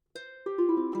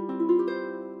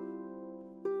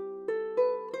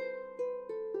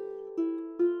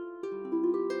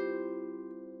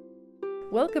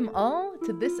Welcome all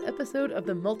to this episode of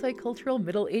the Multicultural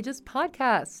Middle Ages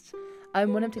podcast.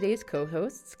 I'm one of today's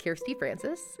co-hosts, Kirsty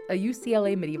Francis, a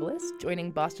UCLA medievalist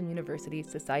joining Boston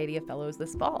University's Society of Fellows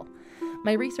this fall.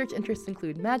 My research interests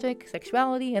include magic,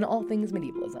 sexuality, and all things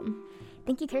medievalism.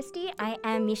 Thank you, Kirsty. I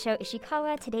am Misho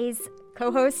Ishikawa, today's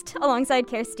co-host alongside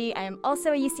Kirsty. I am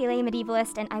also a UCLA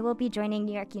medievalist, and I will be joining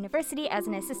New York University as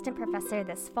an assistant professor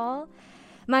this fall.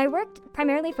 My work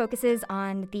primarily focuses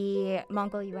on the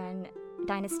Mongol Yuan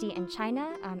dynasty in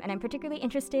China, and I'm particularly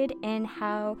interested in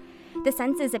how the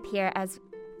senses appear as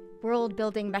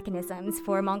world-building mechanisms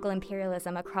for Mongol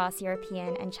imperialism across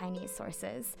European and Chinese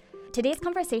sources. Today's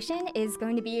conversation is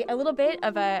going to be a little bit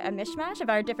of a mishmash of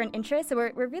our different interests. So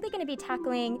we're really going to be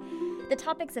tackling the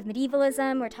topics of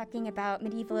medievalism. We're talking about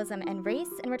medievalism and race,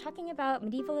 and we're talking about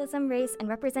medievalism, race, and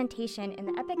representation in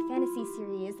the epic fantasy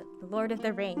series, The Lord of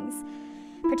the Rings,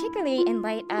 particularly in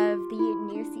light of the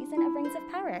new season of Rings of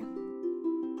Power.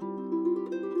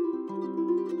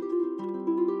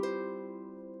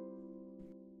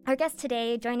 Our guest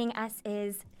today joining us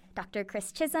is Dr.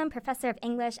 Chris Chisholm, professor of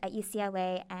English at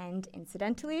UCLA, and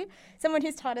incidentally, someone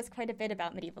who's taught us quite a bit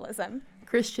about medievalism.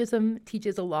 Chris Chisholm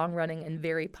teaches a long-running and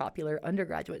very popular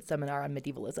undergraduate seminar on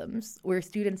medievalisms, where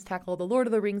students tackle the Lord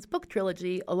of the Rings book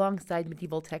trilogy alongside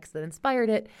medieval texts that inspired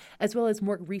it, as well as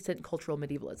more recent cultural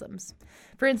medievalisms.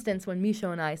 For instance, when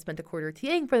Misho and I spent a quarter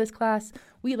TAing for this class,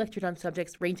 we lectured on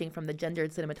subjects ranging from the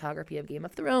gendered cinematography of Game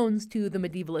of Thrones to the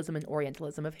medievalism and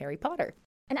Orientalism of Harry Potter.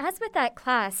 And as with that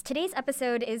class, today's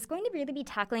episode is going to really be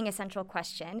tackling a central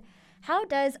question. How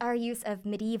does our use of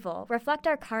medieval reflect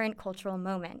our current cultural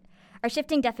moment? Are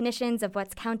shifting definitions of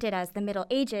what's counted as the Middle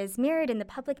Ages mirrored in the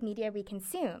public media we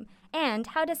consume? And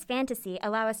how does fantasy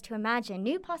allow us to imagine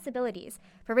new possibilities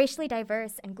for racially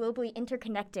diverse and globally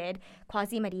interconnected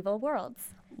quasi-medieval worlds?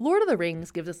 Lord of the Rings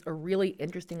gives us a really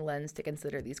interesting lens to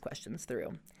consider these questions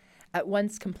through. At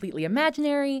once completely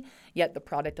imaginary, yet the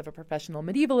product of a professional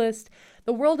medievalist,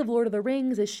 the world of Lord of the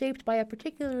Rings is shaped by a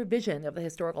particular vision of the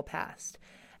historical past,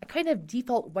 a kind of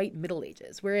default white Middle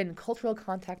Ages, wherein cultural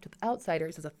contact with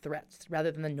outsiders is a threat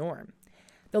rather than the norm.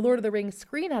 The Lord of the Rings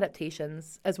screen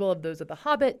adaptations, as well as those of The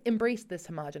Hobbit, embrace this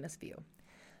homogeneous view.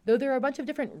 Though there are a bunch of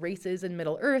different races in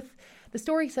Middle-earth, the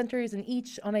story centers in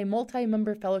each on a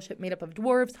multi-member fellowship made up of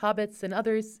dwarves, hobbits, and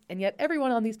others, and yet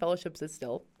everyone on these fellowships is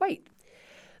still white.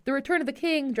 The Return of the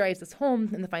King drives this home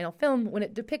in the final film when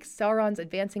it depicts Sauron's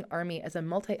advancing army as a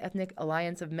multi-ethnic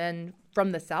alliance of men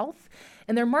from the south,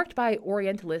 and they're marked by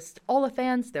Orientalist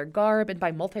olifants, their garb, and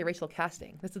by multiracial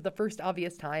casting. This is the first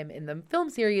obvious time in the film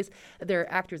series that there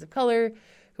are actors of color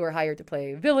who are hired to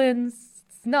play villains.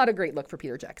 It's not a great look for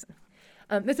Peter Jackson.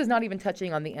 This is not even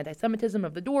touching on the anti-Semitism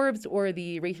of the dwarves or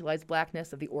the racialized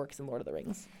blackness of the orcs in Lord of the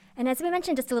Rings. And as we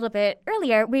mentioned just a little bit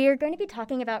earlier, we are going to be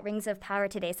talking about Rings of Power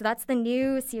today. So that's the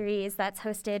new series that's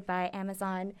hosted by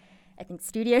Amazon, I think,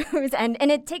 Studios. and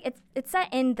it's set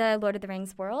in the Lord of the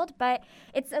Rings world, but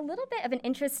it's a little bit of an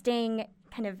interesting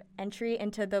kind of entry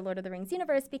into the Lord of the Rings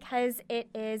universe because it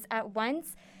is at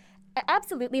once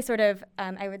absolutely sort of,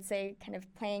 I would say, kind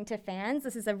of playing to fans.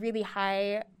 This is a really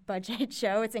high-budget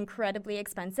show. It's incredibly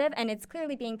expensive, and it's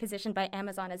clearly being positioned by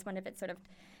Amazon as one of its sort of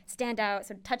standout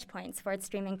sort of touch points for its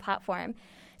streaming platform.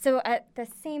 So at the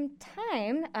same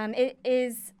time, it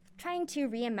is trying to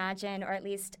reimagine or at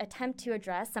least attempt to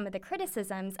address some of the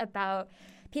criticisms about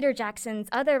Peter Jackson's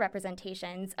other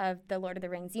representations of the Lord of the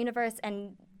Rings universe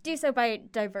and do so by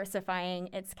diversifying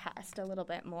its cast a little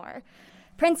bit more.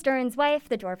 Prince Durin's wife,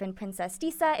 the dwarven princess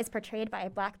Disa, is portrayed by a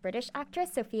Black British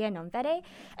actress, Sophia Nomvede,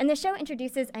 and the show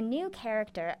introduces a new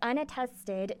character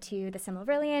unattested to the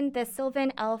Silmarillion, the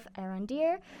Sylvan elf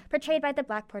Arondir, portrayed by the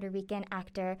Black Puerto Rican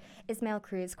actor Ismael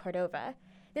Cruz Cordova.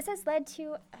 This has led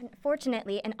to,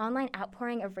 unfortunately, an online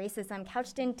outpouring of racism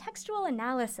couched in textual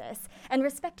analysis and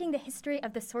respecting the history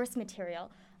of the source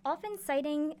material, often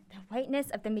citing the whiteness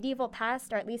of the medieval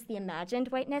past, or at least the imagined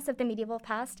whiteness of the medieval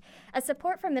past, as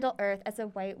support for Middle-earth as a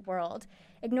white world,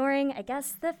 ignoring, I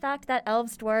guess, the fact that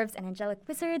elves, dwarves, and angelic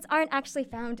wizards aren't actually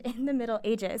found in the Middle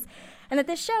Ages, and that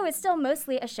this show is still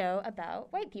mostly a show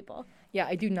about white people. Yeah,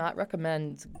 I do not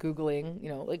recommend Googling,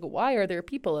 why are there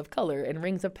people of color in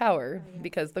Rings of Power?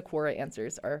 Because the Quora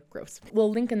answers are gross.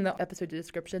 We'll link in the episode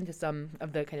description to some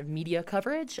of the kind of media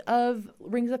coverage of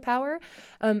Rings of Power,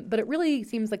 but it really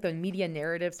seems like the media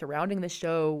narrative surrounding the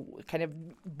show kind of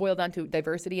boiled down to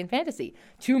diversity and fantasy.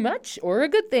 Too much or a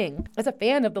good thing? As a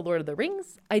fan of The Lord of the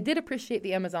Rings, I did appreciate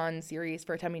the Amazon series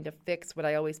for attempting to fix what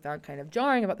I always found kind of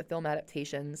jarring about the film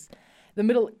adaptations. The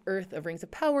Middle-earth of Rings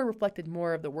of Power reflected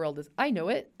more of the world as I know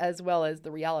it, as well as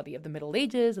the reality of the Middle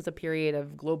Ages as a period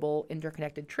of global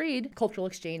interconnected trade, cultural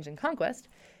exchange, and conquest.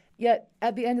 Yet,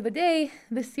 at the end of the day,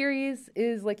 this series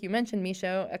is, like you mentioned,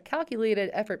 Misho, a calculated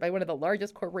effort by one of the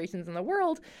largest corporations in the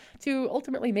world to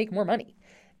ultimately make more money.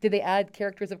 Did they add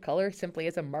characters of color simply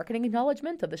as a marketing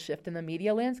acknowledgement of the shift in the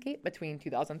media landscape between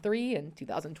 2003 and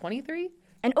 2023?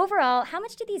 And overall, how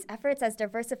much do these efforts as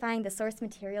diversifying the source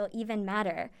material even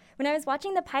matter? When I was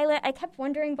watching the pilot, I kept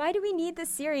wondering, why do we need this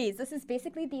series? This is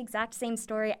basically the exact same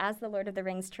story as the Lord of the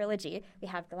Rings trilogy. We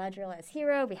have Galadriel as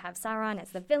hero, we have Sauron as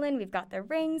the villain, we've got the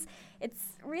rings.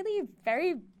 It's really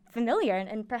very familiar,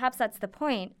 and perhaps that's the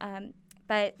point.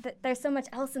 But there's so much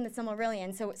else in the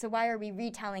Silmarillion, so why are we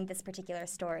retelling this particular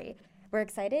story? We're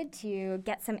excited to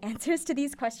get some answers to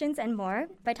these questions and more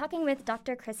by talking with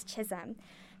Dr. Chris Chisholm.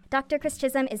 Dr. Chris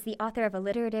Chisholm is the author of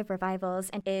Alliterative Revivals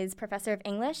and is professor of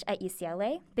English at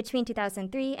UCLA. Between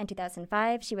 2003 and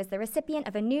 2005, she was the recipient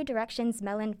of a New Directions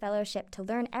Mellon Fellowship to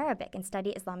learn Arabic and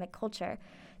study Islamic culture.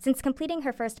 Since completing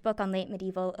her first book on late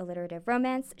medieval alliterative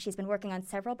romance, she's been working on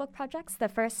several book projects. The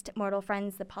first, Mortal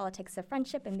Friends, The Politics of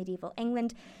Friendship in Medieval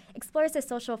England, explores the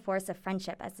social force of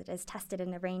friendship as it is tested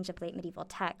in a range of late medieval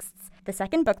texts. The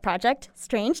second book project,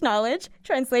 Strange Knowledge,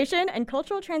 Translation and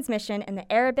Cultural Transmission in the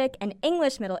Arabic and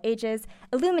English Middle Ages,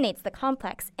 illuminates the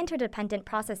complex, interdependent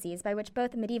processes by which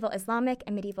both medieval Islamic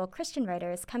and medieval Christian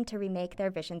writers come to remake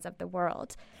their visions of the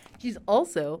world. She's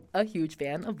also a huge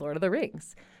fan of Lord of the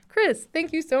Rings. Chris,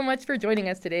 thank you so much for joining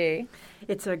us today.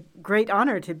 It's a great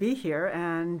honor to be here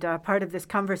and part of this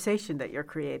conversation that you're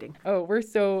creating. Oh, we're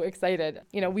so excited.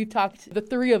 We've talked, the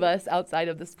three of us, outside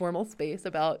of this formal space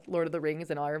about Lord of the Rings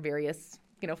and our various,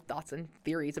 thoughts and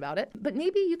theories about it. But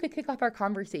maybe you could kick off our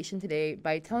conversation today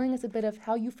by telling us a bit of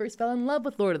how you first fell in love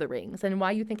with Lord of the Rings and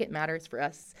why you think it matters for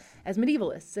us as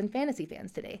medievalists and fantasy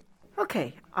fans today.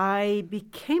 Okay, I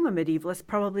became a medievalist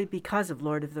probably because of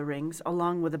Lord of the Rings,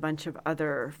 along with a bunch of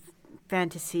other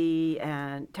fantasy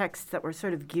and texts that were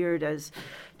sort of geared as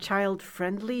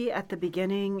child-friendly at the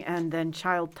beginning and then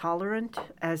child-tolerant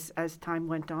as time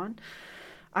went on.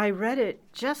 I read it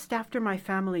just after my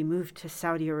family moved to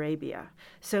Saudi Arabia.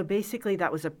 So basically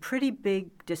that was a pretty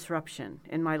big disruption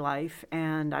in my life,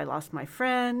 and I lost my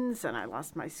friends, and I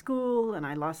lost my school, and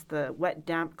I lost the wet,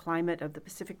 damp climate of the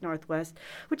Pacific Northwest,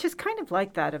 which is kind of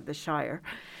like that of the Shire.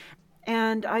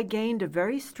 And I gained a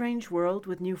very strange world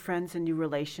with new friends and new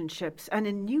relationships and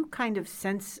a new kind of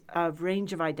sense of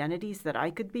range of identities that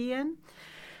I could be in.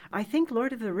 I think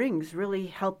Lord of the Rings really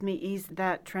helped me ease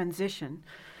that transition.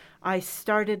 I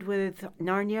started with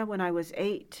Narnia when I was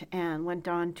 8 and went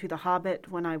on to The Hobbit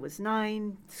when I was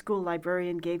 9. School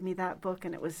librarian gave me that book,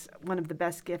 and it was one of the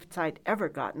best gifts I'd ever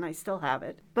gotten. I still have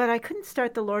it. But I couldn't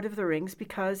start The Lord of the Rings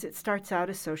because it starts out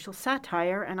as social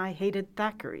satire, and I hated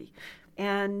Thackeray.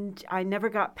 And I never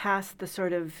got past the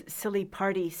sort of silly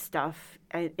party stuff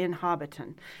in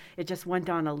Hobbiton. It just went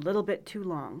on a little bit too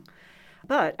long.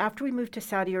 But after we moved to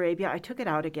Saudi Arabia, I took it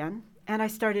out again, and I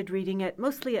started reading it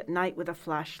mostly at night with a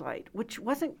flashlight, which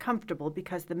wasn't comfortable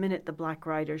because the minute the Black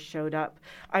Riders showed up,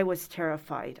 I was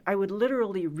terrified. I would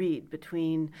literally read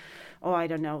between,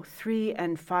 3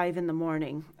 and 5 in the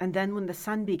morning. And then when the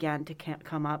sun began to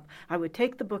come up, I would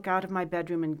take the book out of my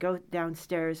bedroom and go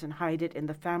downstairs and hide it in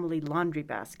the family laundry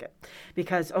basket,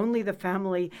 because only the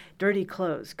family dirty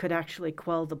clothes could actually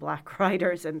quell the Black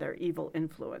Riders and their evil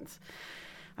influence.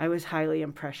 I was highly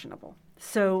impressionable.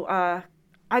 So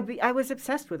I was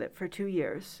obsessed with it for 2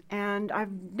 years, and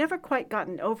I've never quite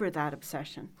gotten over that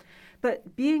obsession.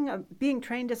 But being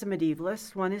trained as a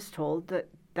medievalist, one is told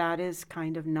that is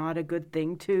kind of not a good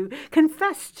thing to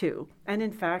confess to. And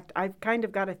in fact, I've kind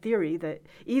of got a theory that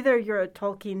either you're a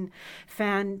Tolkien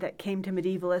fan that came to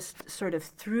medievalist sort of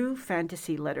through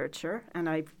fantasy literature, and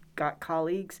I've got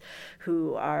colleagues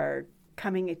who are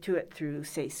coming to it through,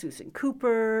 say, Susan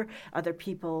Cooper. Other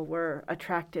people were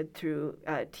attracted through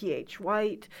T.H.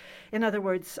 White. In other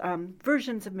words,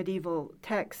 versions of medieval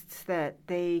texts that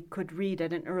they could read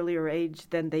at an earlier age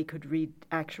than they could read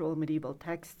actual medieval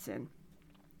texts in.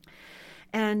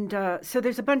 And so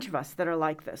there's a bunch of us that are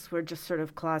like this. We're just sort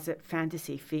of closet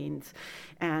fantasy fiends.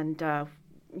 And,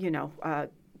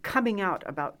 coming out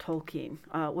about Tolkien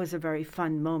was a very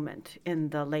fun moment in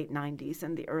the late 90s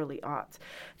and the early aughts.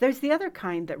 There's the other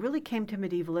kind that really came to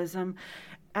medievalism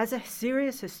as a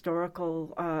serious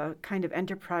historical kind of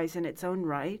enterprise in its own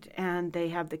right, and they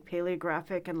have the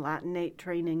paleographic and Latinate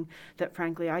training that,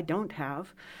 frankly, I don't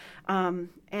have.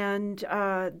 And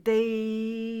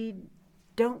they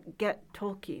don't get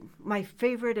Tolkien. My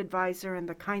favorite advisor and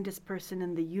the kindest person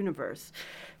in the universe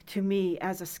to me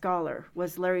as a scholar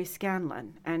was Larry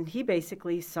Scanlon, and he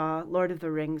basically saw Lord of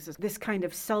the Rings as this kind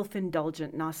of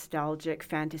self-indulgent, nostalgic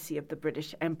fantasy of the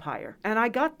British Empire. And I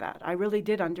got that. I really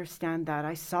did understand that.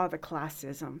 I saw the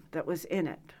classism that was in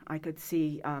it. I could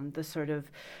see the sort of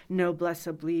noblesse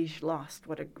oblige lost.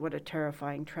 What a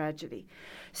terrifying tragedy.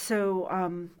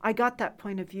 So I got that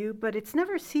point of view, but it's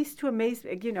never ceased to amaze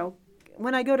me. You know,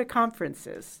 when I go to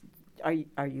conferences,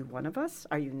 are you one of us?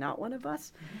 Are you not one of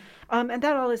us? And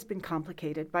that all has been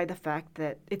complicated by the fact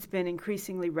that it's been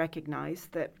increasingly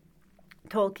recognized that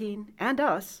Tolkien and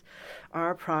us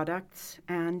are products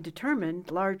and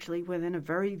determined largely within a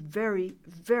very, very,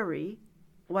 very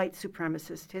white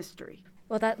supremacist history.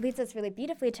 Well, that leads us really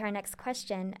beautifully to our next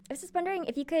question. I was just wondering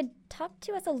if you could talk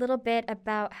to us a little bit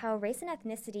about how race and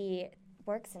ethnicity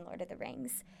works in Lord of the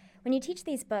Rings. When you teach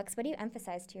these books, what do you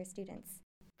emphasize to your students?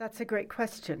 That's a great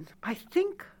question. I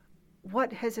think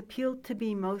what has appealed to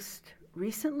me most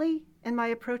recently in my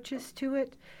approaches to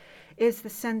it is the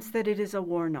sense that it is a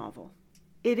war novel.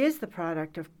 It is the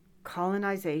product of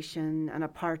colonization and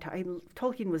apartheid.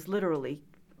 Tolkien was literally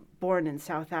born in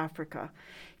South Africa.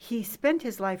 He spent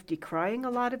his life decrying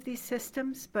a lot of these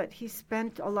systems, but he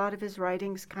spent a lot of his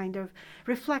writings kind of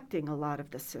reflecting a lot of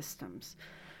the systems.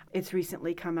 It's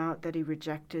recently come out that he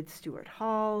rejected Stuart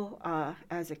Hall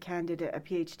as a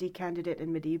PhD candidate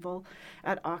in medieval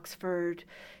at Oxford.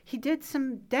 He did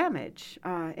some damage,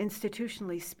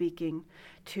 institutionally speaking,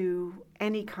 to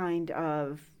any kind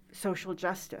of social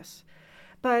justice.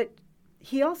 But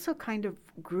he also kind of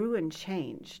grew and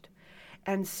changed.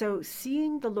 And so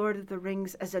seeing the Lord of the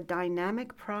Rings as a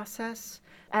dynamic process,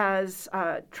 as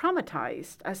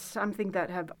traumatized, as something that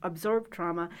have absorbed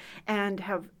trauma and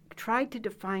have tried to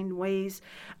define ways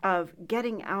of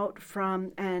getting out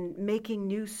from and making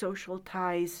new social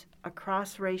ties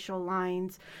across racial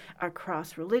lines,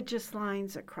 across religious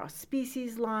lines, across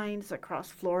species lines,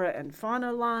 across flora and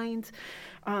fauna lines,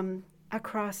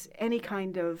 across any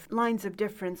kind of lines of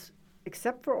difference,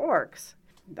 except for orcs.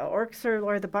 The orcs are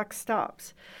where the buck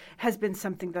stops, has been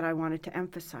something that I wanted to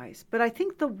emphasize. But I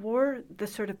think the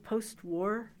sort of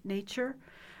post-war nature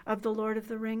of The Lord of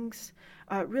the Rings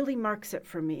really marks it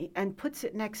for me and puts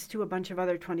it next to a bunch of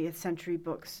other 20th century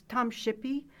books. Tom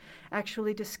Shippey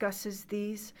actually discusses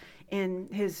these in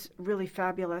his really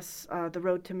fabulous The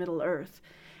Road to Middle-earth.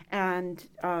 And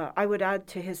I would add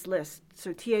to his list.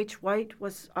 So T.H. White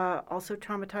was also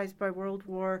traumatized by World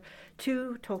War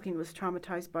II. Tolkien was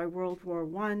traumatized by World War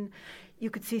I. You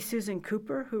could see Susan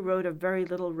Cooper, who wrote a very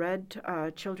little read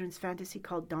children's fantasy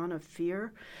called Dawn of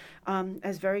Fear,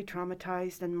 as very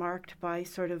traumatized and marked by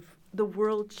sort of the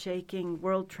world-shaking,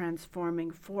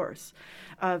 world-transforming force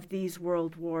of these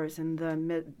world wars in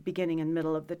the beginning and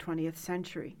middle of the 20th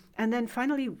century. And then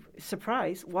finally,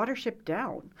 surprise, Watership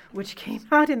Down, which came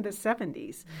out in the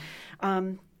 70s,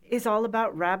 is all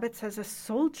about rabbits as a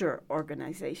soldier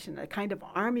organization, a kind of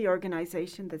army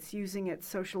organization that's using its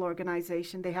social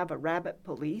organization. They have a rabbit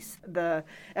police, the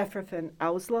Efrafin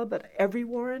Ausla, but every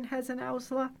warren has an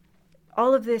Ausla.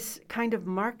 All of this kind of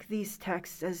mark these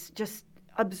texts as just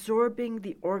absorbing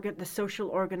the social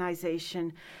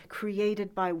organization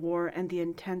created by war and the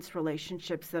intense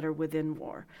relationships that are within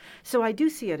war. So I do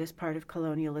see it as part of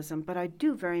colonialism, but I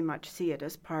do very much see it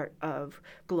as part of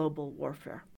global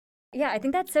warfare. Yeah, I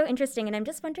think that's so interesting, and I'm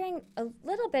just wondering a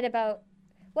little bit about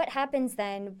what happens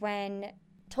then when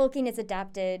Tolkien is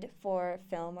adapted for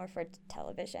film or for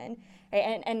television,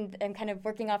 right? And kind of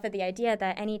working off of the idea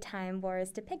that any time war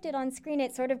is depicted on screen,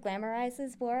 it sort of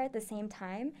glamorizes war at the same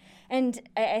time. And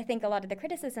I think a lot of the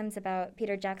criticisms about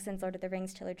Peter Jackson's Lord of the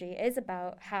Rings trilogy is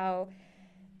about how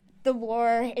the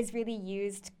war is really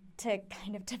used to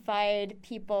kind of divide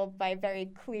people by very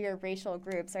clear racial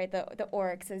groups, right? The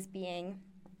orcs as being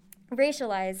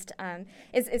racialized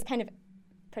is kind of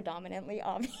predominantly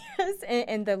obvious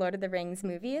in the Lord of the Rings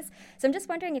movies. So I'm just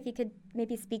wondering if you could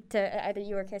maybe speak to, either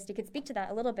you or Kirsty could speak to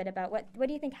that a little bit about what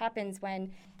do you think happens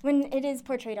when it is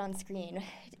portrayed on screen?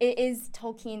 Is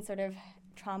Tolkien's sort of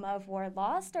trauma of war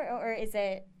lost, or is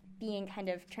it being kind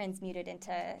of transmuted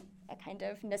into a kind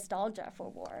of nostalgia for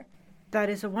war? That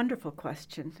is a wonderful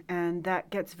question, and that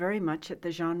gets very much at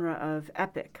the genre of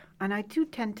epic. And I do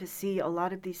tend to see a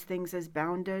lot of these things as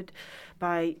bounded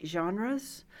by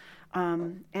genres.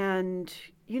 And,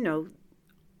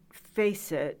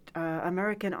 face it,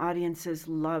 American audiences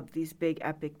love these big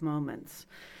epic moments.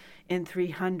 In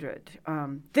 300,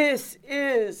 this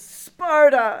is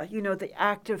Sparta, the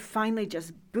act of finally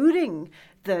just booting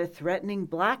the threatening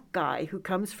black guy who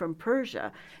comes from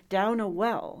Persia down a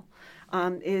well.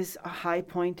 is a high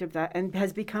point of that and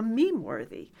has become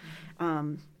meme-worthy.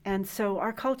 And so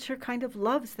our culture kind of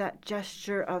loves that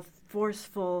gesture of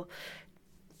forceful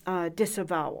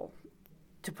disavowal,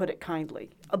 to put it kindly,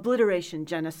 obliteration,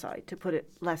 genocide, to put it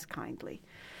less kindly.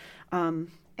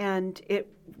 And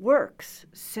it works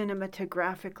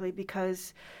cinematographically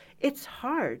because it's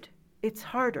hard. It's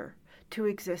harder to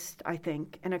exist, I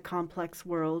think, in a complex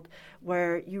world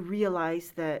where you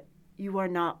realize that you are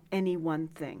not any one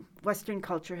thing. Western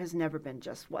culture has never been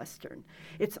just Western.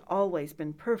 It's always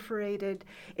been perforated.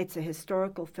 It's a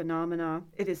historical phenomena.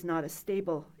 It is not a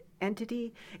stable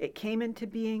entity. It came into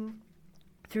being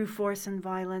through force and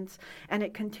violence, and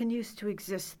it continues to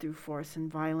exist through force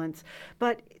and violence.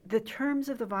 But the terms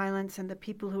of the violence and the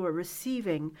people who are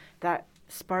receiving that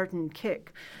Spartan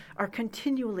kick are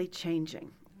continually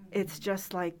changing. It's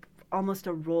just like almost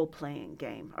a role-playing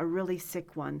game, a really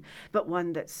sick one, but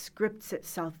one that scripts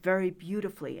itself very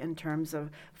beautifully in terms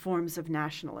of forms of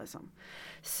nationalism.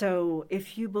 So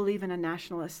if you believe in a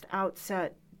nationalist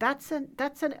outset, that's an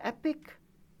epic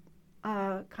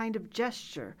kind of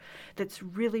gesture that's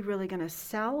really, really going to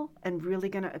sell and really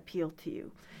going to appeal to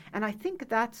you. And I think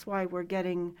that's why we're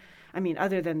getting, I mean,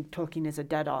 other than Tolkien is a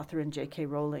dead author and J.K.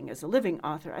 Rowling is a living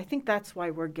author, I think that's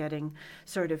why we're getting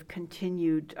sort of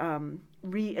continued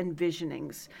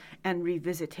re-envisionings and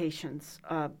revisitations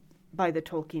by the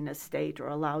Tolkien estate, or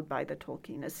allowed by the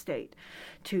Tolkien estate,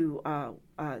 to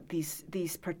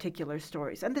these particular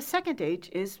stories. And the Second Age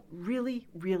is really,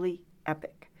 really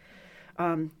epic.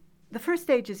 The First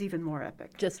Age is even more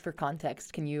epic. Just for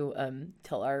context, can you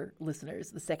tell our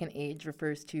listeners the Second Age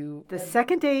refers to? The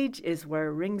Second Age is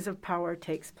where Rings of Power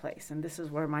takes place, and this is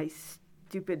where my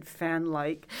stupid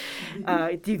fan-like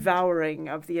devouring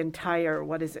of the entire,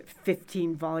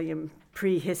 15-volume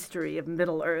prehistory of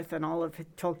Middle-earth and all of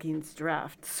Tolkien's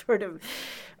draft sort of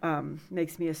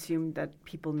makes me assume that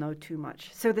people know too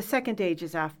much. So the Second Age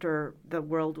is after the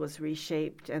world was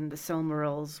reshaped and the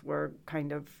Silmarils were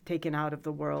kind of taken out of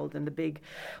the world, and the big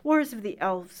wars of the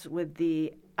elves with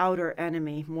the outer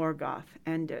enemy, Morgoth,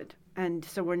 ended. And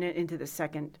so we're into the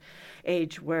Second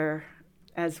Age where,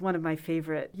 as one of my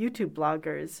favorite YouTube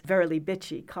bloggers, Verily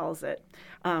Bitchy, calls it,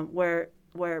 where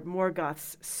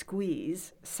Morgoth's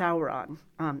squeeze, Sauron,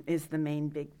 is the main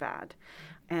big bad.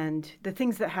 And the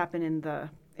things that happen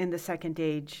in the Second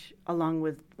Age, along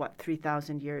with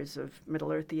 3,000 years of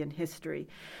Middle-earthian history,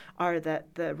 are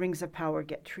that the Rings of Power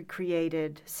get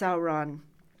created. Sauron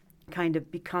kind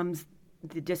of becomes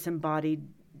the disembodied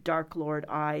Dark Lord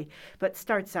Eye, but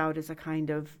starts out as a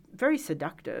kind of very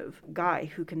seductive guy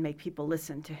who can make people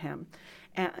listen to him.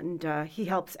 And he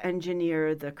helps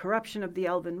engineer the corruption of the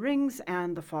Elven Rings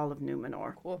and the fall of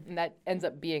Numenor. Cool. And that ends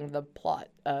up being the plot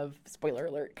of, spoiler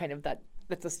alert, kind of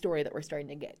that's a story that we're starting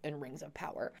to get in Rings of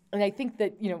Power. And I think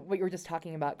that, what you were just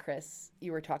talking about, Chris,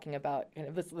 you were talking about kind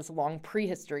of this long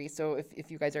prehistory. So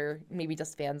if you guys are maybe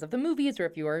just fans of the movies, or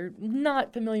if you are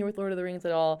not familiar with Lord of the Rings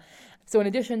at all. So in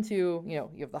addition to,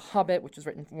 you have The Hobbit, which was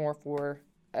written more for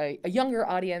a younger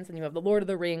audience, and you have The Lord of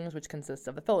the Rings, which consists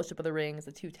of the Fellowship of the Rings,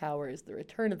 the Two Towers, the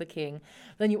Return of the King.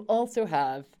 Then you also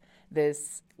have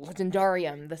this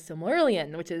legendarium, the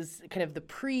Silmarillion, which is kind of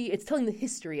it's telling the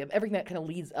history of everything that kind of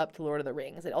leads up to Lord of the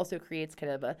Rings. It also creates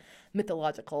kind of a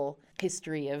mythological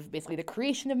history of basically the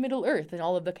creation of Middle-earth and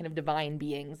all of the kind of divine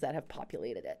beings that have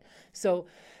populated it. So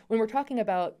when we're talking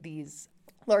about these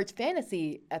large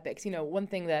fantasy epics, one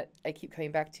thing that I keep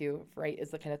coming back to, right,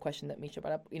 is the kind of question that Misha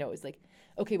brought up, is like,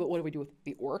 okay, but what do we do with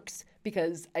the orcs?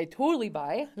 Because I totally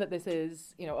buy that this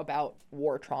is, about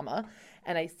war trauma.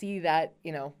 And I see that,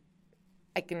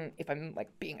 I can, if I'm like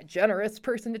being a generous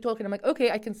person to Tolkien, I'm like,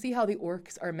 okay, I can see how the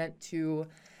orcs are meant to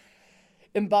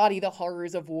embody the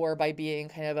horrors of war by being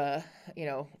kind of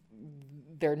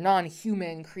they're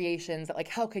non-human creations, that like,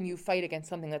 how can you fight against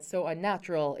something that's so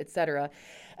unnatural, etc.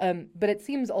 But it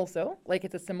seems also like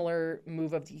it's a similar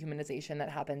move of dehumanization that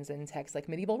happens in texts like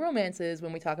medieval romances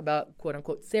when we talk about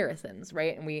quote-unquote Saracens,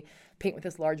 right? And we paint with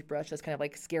this large brush this kind of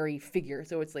like scary figure.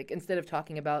 So it's like, instead of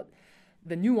talking about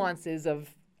the nuances of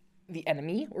the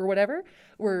enemy or whatever,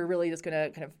 we're really just going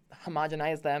to kind of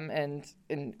homogenize them,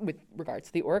 and with regards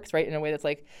to the orcs, right, in a way that's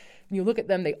like, when you look at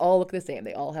them, they all look the same.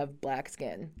 They all have black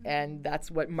skin, and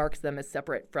that's what marks them as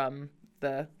separate from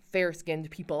the fair-skinned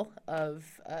people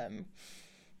of kind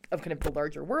of the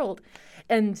larger world.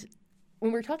 And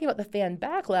when we're talking about the fan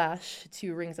backlash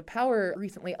to Rings of Power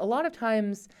recently, a lot of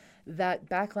times that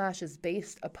backlash is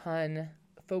based upon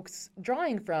folks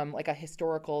drawing from like a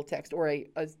historical text or a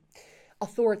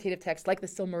authoritative text like the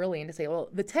Silmarillion to say, well,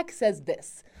 the text says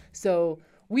this, so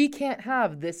we can't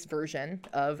have this version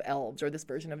of elves or this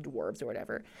version of dwarves or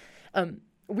whatever.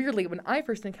 weirdly, when I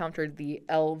first encountered the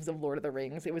elves of Lord of the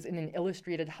Rings, it was in an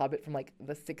illustrated Hobbit from like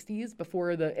the 60s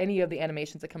before any of the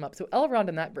animations had come up. So Elrond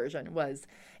in that version was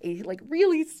a like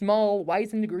really small,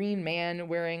 wizened green man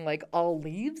wearing like all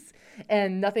leaves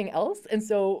and nothing else. And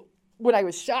so when I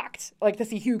was shocked, like to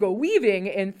see Hugo Weaving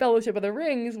in Fellowship of the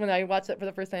Rings when I watched it for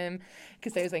the first time,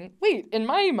 because I was like, wait, in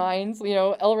my mind,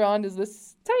 Elrond is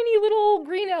this tiny little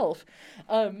green elf.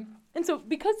 And so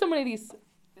because so many of these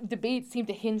debates seem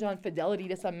to hinge on fidelity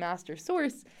to some master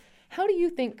source, how do you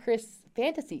think, Chris,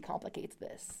 fantasy complicates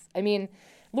this? I mean,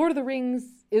 Lord of the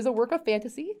Rings is a work of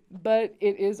fantasy, but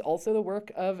it is also the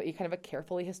work of a kind of a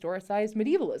carefully historicized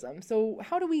medievalism. So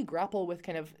how do we grapple with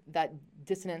kind of that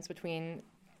dissonance between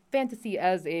fantasy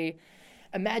as a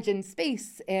imagined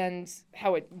space and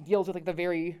how it deals with like the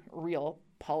very real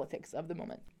politics of the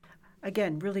moment?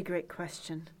 Again, really great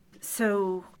question.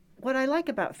 So what I like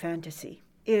about fantasy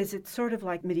is it's sort of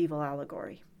like medieval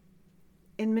allegory.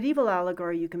 In medieval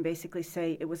allegory, you can basically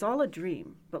say it was all a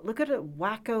dream, but look at a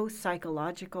wacko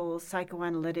psychological,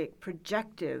 psychoanalytic,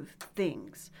 projective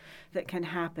things that can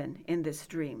happen in this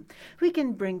dream. We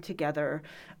can bring together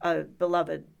a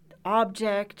beloved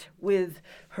object with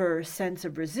her sense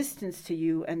of resistance to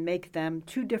you and make them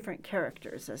two different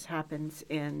characters, as happens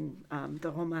in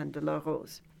the Roman de la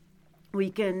Rose. We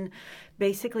can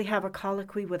basically have a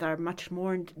colloquy with our much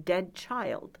mourned dead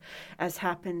child, as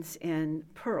happens in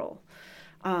Pearl.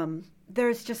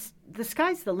 There's just, the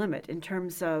sky's the limit in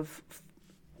terms of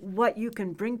what you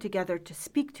can bring together to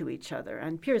speak to each other.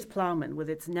 And Piers Plowman, with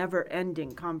its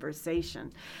never-ending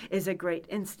conversation, is a great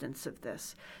instance of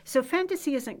this. So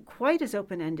fantasy isn't quite as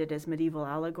open-ended as medieval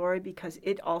allegory because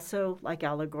it also, like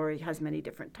allegory, has many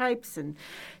different types and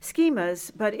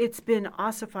schemas, but it's been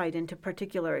ossified into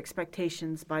particular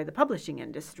expectations by the publishing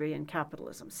industry and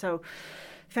capitalism. So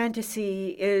fantasy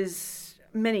is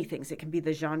many things. It can be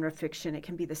the genre fiction. It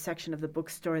can be the section of the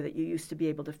bookstore that you used to be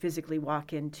able to physically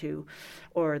walk into,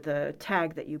 or the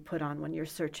tag that you put on when you're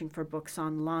searching for books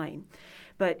online.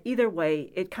 But either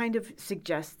way, it kind of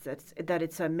suggests that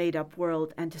it's a made-up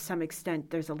world, and to some extent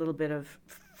there's a little bit of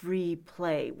free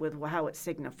play with how it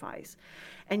signifies.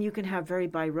 And you can have very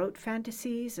by-rote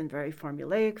fantasies and very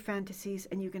formulaic fantasies,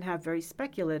 and you can have very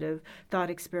speculative,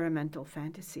 thought-experimental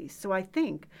fantasies. So I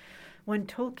think when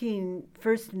Tolkien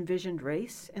first envisioned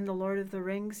race in The Lord of the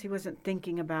Rings, he wasn't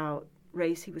thinking about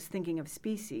race, he was thinking of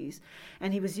species,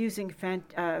 and he was using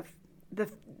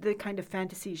the kind of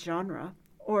fantasy genre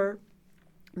or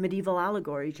medieval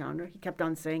allegory genre. He kept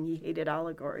on saying he hated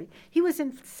allegory. He was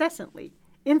incessantly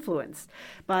influenced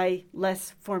by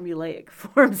less formulaic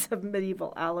forms of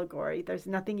medieval allegory. There's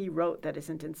nothing he wrote that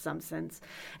isn't in some sense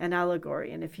an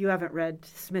allegory. And if you haven't read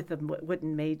Smith of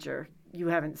Witten Major, you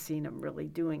haven't seen him really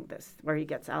doing this, where he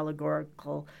gets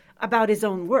allegorical about his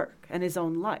own work and his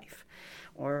own life.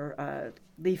 Or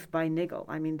Leaf by Niggle.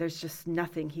 I mean, there's just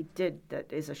nothing he did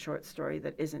that is a short story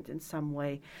that isn't in some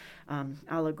way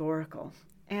allegorical.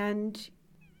 And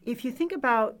if you think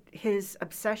about his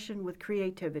obsession with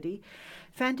creativity,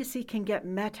 fantasy can get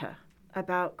meta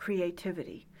about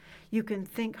creativity. You can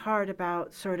think hard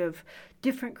about sort of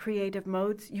different creative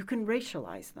modes. You can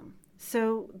racialize them.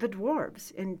 So the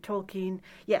dwarves in Tolkien,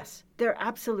 yes, they're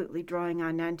absolutely drawing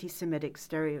on anti-Semitic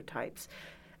stereotypes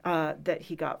that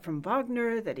he got from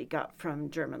Wagner, that he got from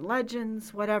German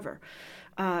legends, whatever,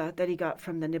 that he got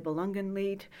from the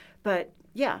Nibelungenlied. But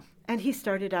yeah, and he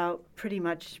started out pretty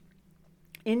much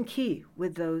in key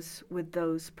with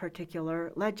those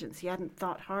particular legends. He hadn't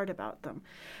thought hard about them.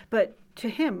 But to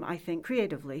him, I think,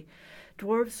 creatively,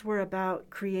 dwarves were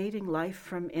about creating life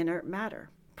from inert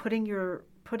matter, putting your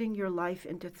life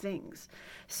into things.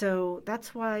 So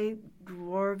that's why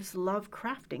dwarves love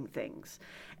crafting things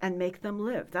and make them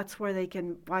live. That's why they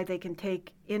can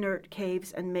take inert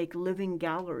caves and make living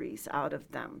galleries out of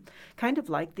them, kind of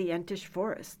like the Entish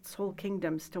forests, whole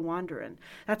kingdoms to wander in.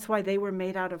 That's why they were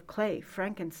made out of clay,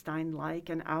 Frankenstein-like,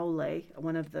 and Aule,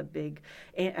 one of the big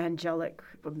angelic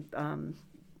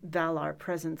Valar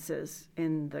presences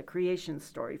in the creation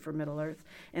story for Middle-earth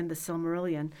in the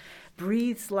Silmarillion,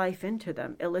 breathes life into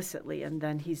them illicitly, and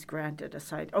then he's granted a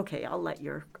side, okay, I'll let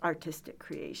your artistic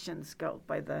creations go,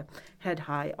 by the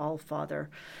head-high all-father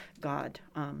God,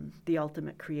 the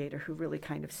ultimate creator who really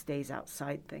kind of stays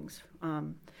outside things.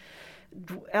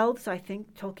 Elves, I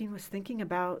think Tolkien was thinking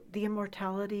about the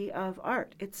immortality of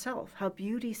art itself, how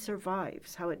beauty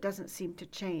survives, how it doesn't seem to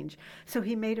change. So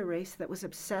he made a race that was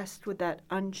obsessed with that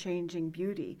unchanging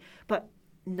beauty, but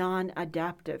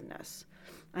non-adaptiveness.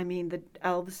 I mean, the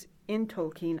elves in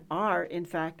Tolkien are, in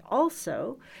fact,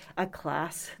 also a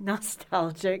class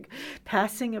nostalgic,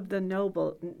 passing of the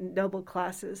noble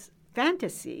classes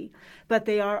fantasy, but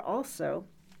they are also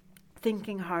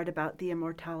thinking hard about the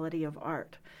immortality of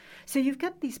art. So you've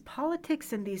got these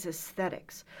politics and these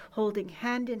aesthetics holding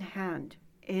hand in hand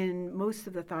in most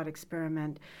of the thought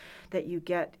experiment that you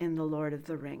get in The Lord of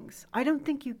the Rings. I don't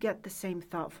think you get the same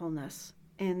thoughtfulness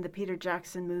in the Peter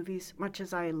Jackson movies, much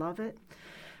as I love it.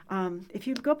 If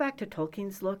you go back to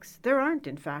Tolkien's looks, there aren't,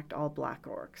 in fact, all black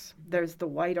orcs. There's the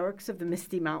white orcs of the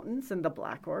Misty Mountains and the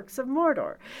black orcs of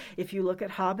Mordor. If you look at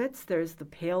hobbits, there's the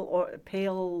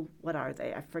pale, what are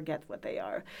they? I forget what they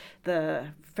are. The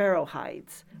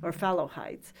Pharaohides or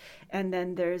Fallowhides. And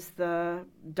then there's the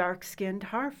dark-skinned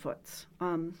Harfoots.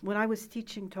 When I was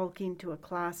teaching Tolkien to a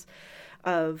class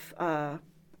of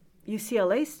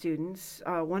UCLA students,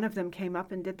 one of them came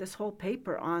up and did this whole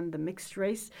paper on the mixed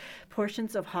race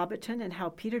portions of Hobbiton and how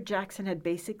Peter Jackson had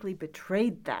basically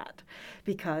betrayed that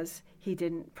because he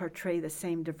didn't portray the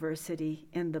same diversity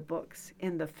in the books,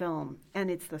 in the film. And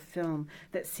it's the film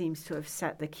that seems to have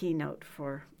set the keynote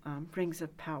for Rings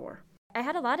of Power. I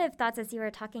had a lot of thoughts as you were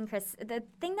talking, Chris. The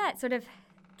thing that sort of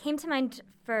came to mind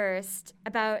first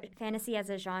about fantasy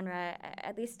as a genre,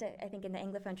 at least I think in the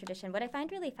Anglophone tradition, what I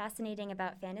find really fascinating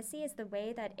about fantasy is the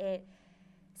way that it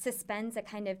suspends a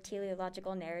kind of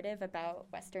teleological narrative about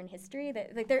Western history.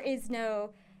 That like there is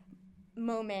no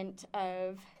moment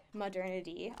of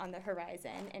modernity on the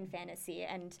horizon in fantasy,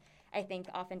 and I think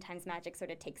oftentimes magic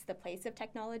sort of takes the place of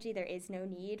technology. There is no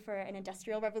need for an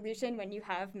industrial revolution when you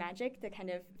have magic to kind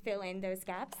of fill in those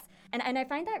gaps. And I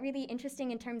find that really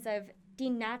interesting in terms of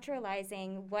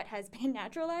denaturalizing what has been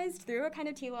naturalized through a kind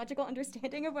of teleological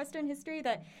understanding of Western history,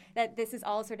 that this is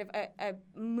all sort of a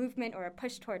movement or a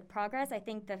push toward progress. I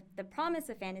think the promise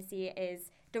of fantasy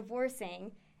is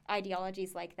divorcing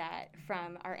ideologies like that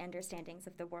from our understandings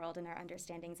of the world and our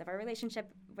understandings of our relationship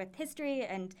with history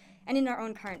and in our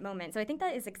own current moment. So I think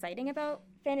that is exciting about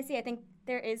fantasy. I think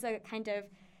there is a kind of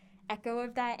echo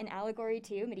of that in allegory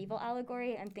too, medieval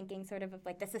allegory. I'm thinking sort of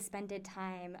like the suspended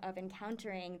time of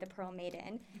encountering the Pearl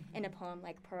Maiden in a poem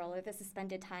like Pearl, or the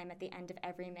suspended time at the end of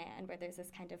Every Man, where there's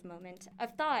this kind of moment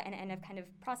of thought and of kind of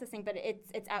processing, but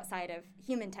it's outside of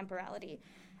human temporality.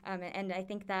 And I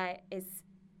think that is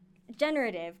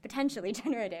potentially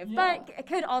generative, but it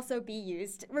could also be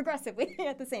used regressively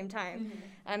at the same time.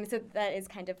 So that is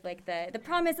kind of like the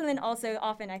promise, and then also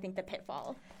often I think the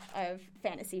pitfall of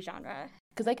fantasy genre.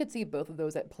 Because I could see both of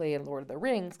those at play in Lord of the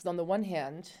Rings, because on the one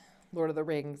hand, Lord of the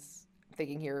Rings,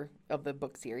 thinking here of the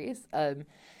book series,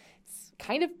 it's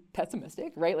kind of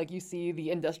pessimistic, right? Like you see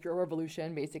the Industrial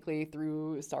Revolution basically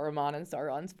through Saruman and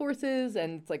Sauron's forces,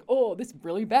 and it's like, oh, this is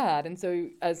really bad. And so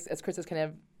as Chris has kind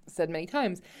of said many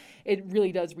times, it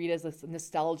really does read as this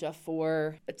nostalgia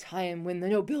for a time when the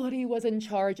nobility was in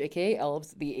charge, aka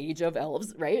elves, the age of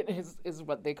elves, right, is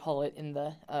what they call it in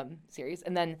the series.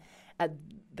 And then at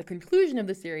the conclusion of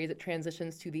the series, it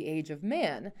transitions to the age of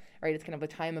man, right? It's kind of the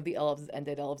time of the elves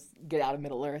ended. Elves get out of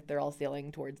Middle-earth. They're all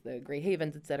sailing towards the Grey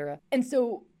Havens, etc. And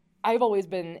so I've always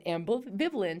been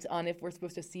ambivalent on if we're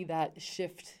supposed to see that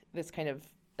shift, this kind of,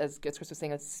 as Chris was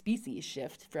saying, a species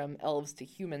shift from elves to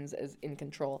humans as in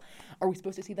control. Are we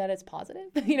supposed to see that as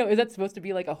positive? Is that supposed to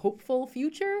be like a hopeful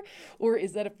future? Or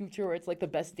is that a future where it's like the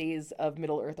best days of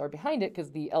Middle-earth are behind it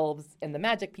because the elves and the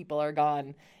magic people are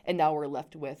gone, and now we're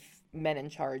left with men in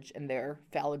charge and their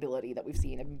fallibility that we've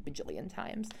seen a bajillion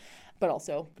times? But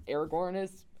also, Aragorn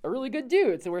is a really good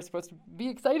dude, so we're supposed to be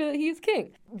excited that he's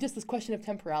king. Just this question of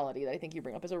temporality that I think you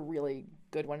bring up is a really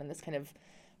good one in this kind of,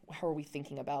 how are we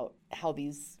thinking about how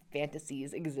these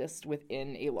fantasies exist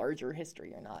within a larger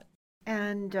history or not?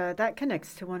 And that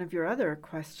connects to one of your other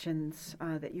questions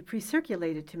that you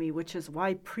pre-circulated to me, which is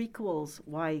why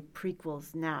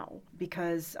prequels now?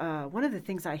 Because one of the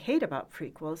things I hate about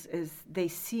prequels is they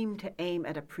seem to aim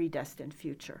at a predestined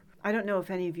future. I don't know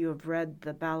if any of you have read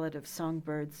The Ballad of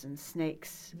Songbirds and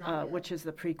Snakes, which is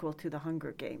the prequel to The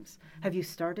Hunger Games. Have you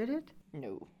started it?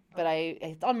 No. But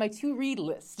it's on my to-read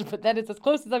list, but that is as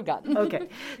close as I've gotten. Okay.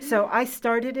 So I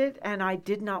started it, and I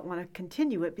did not want to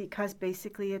continue it because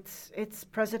basically it's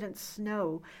President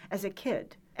Snow as a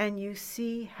kid. And you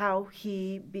see how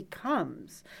he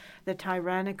becomes the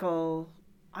tyrannical,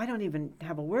 I don't even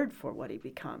have a word for what he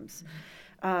becomes,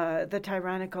 the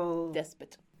tyrannical...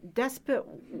 Despot,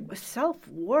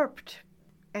 self-warped.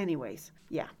 Anyways,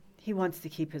 yeah. He wants to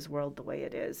keep his world the way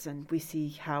it is, and we see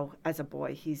how, as a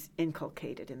boy, he's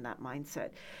inculcated in that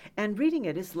mindset. And reading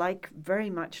it is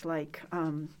very much like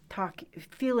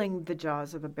feeling the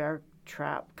jaws of a bear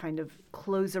trap kind of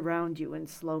close around you in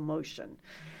slow motion.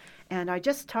 And I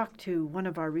just talked to one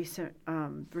of our recent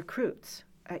recruits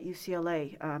at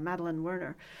UCLA, Madeline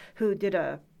Werner, who did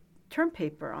a term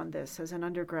paper on this as an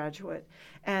undergraduate,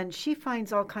 and she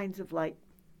finds all kinds of like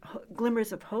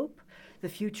glimmers of hope. The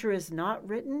future is not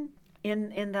written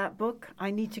in that book. I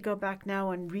need to go back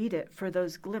now and read it for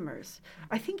those glimmers.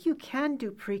 I think you can do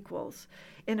prequels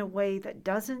in a way that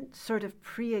doesn't sort of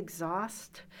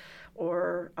pre-exhaust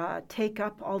or take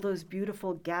up all those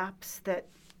beautiful gaps that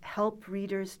help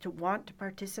readers to want to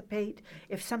participate.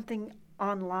 If something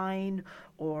online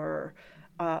or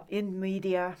in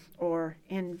media or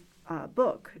in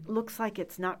book looks like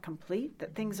it's not complete,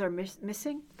 that things are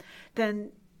missing,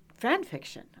 then fan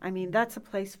fiction. I mean, that's a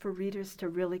place for readers to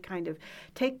really kind of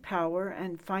take power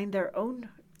and find their own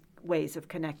ways of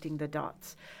connecting the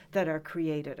dots that are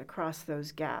created across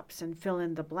those gaps and fill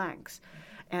in the blanks.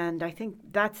 And I think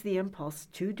that's the impulse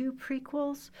to do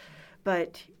prequels,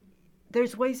 but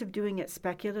there's ways of doing it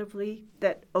speculatively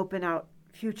that open out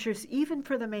futures even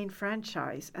for the main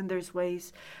franchise, and there's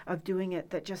ways of doing it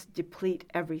that just deplete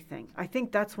everything. I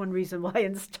think that's one reason why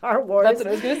in Star Wars... That's what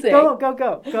I was going to say. Go.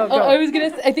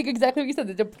 I think exactly what you said,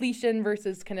 the depletion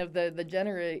versus kind of the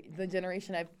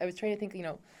generation. I was trying to think,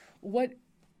 what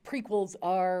prequels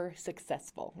are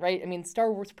successful, right? I mean,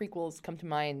 Star Wars prequels come to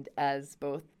mind as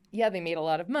both, they made a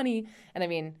lot of money, and I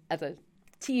mean, as a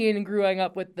teen growing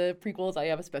up with the prequels, I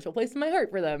have a special place in my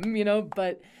heart for them,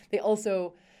 but they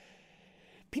also...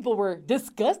 people were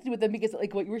disgusted with them because,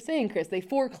 like what you were saying, Chris, they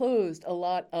foreclosed a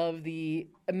lot of the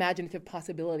imaginative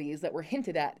possibilities that were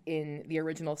hinted at in the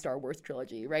original Star Wars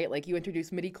trilogy, right? Like you introduce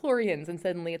midichlorians and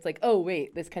suddenly it's like, oh,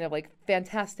 wait, this kind of like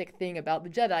fantastic thing about the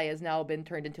Jedi has now been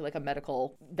turned into like a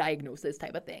medical diagnosis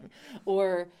type of thing.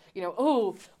 Or,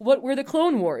 what were the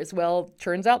Clone Wars? Well,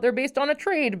 turns out they're based on a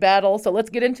trade battle, so let's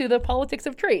get into the politics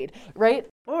of trade, right?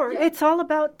 Or it's all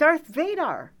about Darth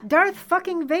Vader. Darth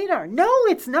fucking Vader. No,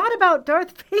 it's not about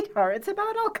Darth Vader. It's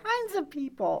about all kinds of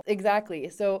people. Exactly.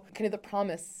 So kind of the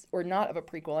promise or not of a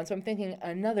prequel. And so I'm thinking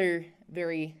another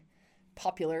very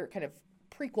popular kind of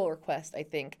prequel request, I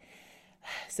think.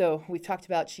 So we've talked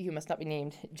about She Who Must Not Be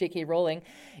Named, J.K. Rowling.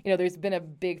 There's been a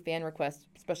big fan request,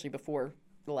 especially before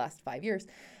the last 5 years,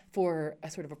 for a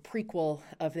sort of a prequel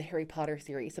of the Harry Potter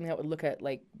series, something that would look at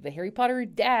like the Harry Potter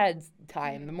dad's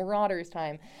time, the Marauders'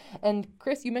 time. And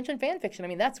Chris, you mentioned fan fiction. I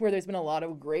mean, that's where there's been a lot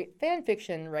of great fan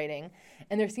fiction writing.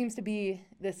 And there seems to be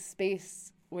this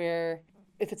space where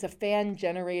if it's a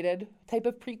fan-generated type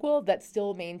of prequel that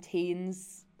still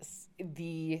maintains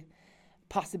the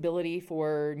possibility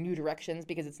for new directions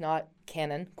because it's not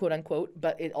canon, quote unquote,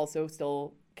 but it also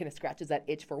still kind of scratches that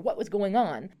itch for what was going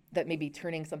on, that maybe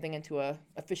turning something into a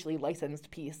officially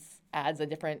licensed piece adds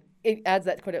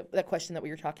that question that we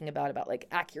were talking about like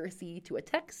accuracy to a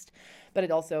text, but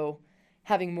it also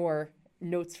having more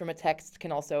notes from a text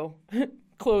can also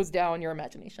close down your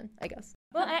imagination, I guess.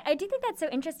 Well, I do think that's so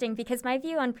interesting because my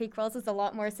view on prequels is a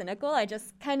lot more cynical. I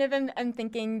just kind of am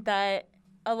thinking that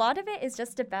a lot of it is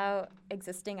just about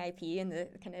existing IP and the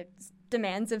kind of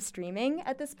demands of streaming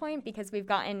at this point, because we've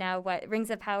gotten now Rings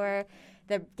of Power,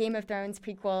 the Game of Thrones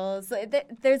prequels.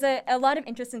 There's a lot of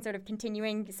interest in sort of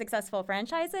continuing successful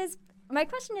franchises. My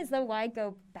question is, though, why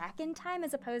go back in time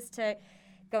as opposed to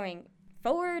going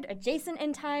forward, adjacent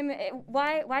in time?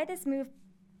 Why this move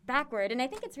backward? And I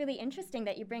think it's really interesting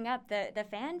that you bring up the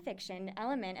fan fiction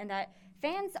element and that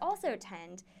fans also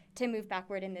tend to move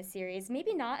backward in this series,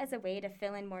 maybe not as a way to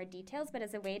fill in more details, but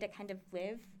as a way to kind of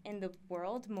live in the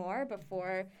world more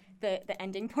before the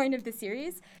ending point of the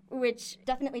series, which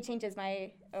definitely changes my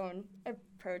own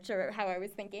approach or how I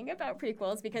was thinking about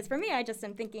prequels, because for me, I just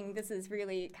am thinking this is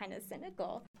really kind of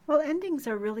cynical. Well, endings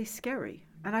are really scary,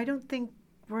 and I don't think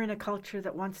we're in a culture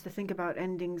that wants to think about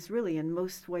endings really in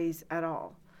most ways at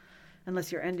all,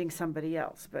 unless you're ending somebody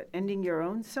else. But ending your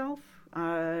own self?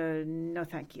 No,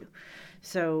 thank you.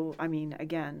 So, I mean,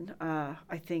 again,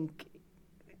 I think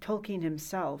Tolkien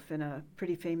himself, in a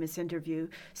pretty famous interview,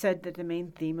 said that the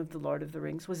main theme of The Lord of the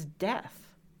Rings was death.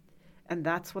 And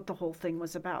that's what the whole thing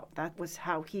was about. That was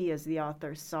how he, as the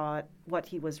author, saw it, what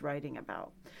he was writing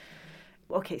about.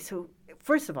 Okay, so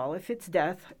first of all, if it's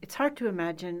death, it's hard to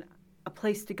imagine a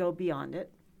place to go beyond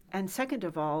it. And second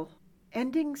of all,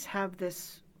 endings have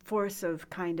this force of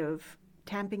kind of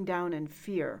tamping down and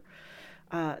fear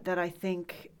that I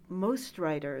think most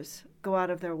writers go out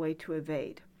of their way to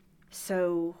evade.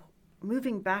 So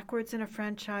moving backwards in a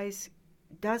franchise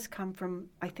does come from,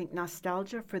 I think,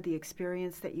 nostalgia for the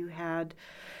experience that you had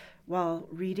while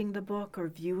reading the book or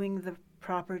viewing the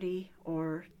property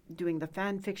or doing the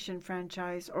fan fiction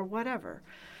franchise or whatever.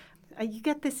 You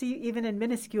get this even in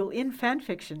minuscule in fan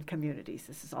fiction communities.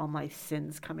 This is all my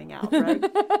sins coming out, right?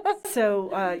 So,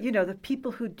 the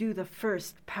people who do the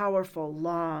first powerful,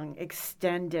 long,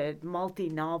 extended,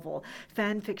 multi-novel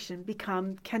fan fiction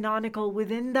become canonical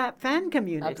within that fan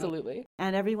community. Absolutely.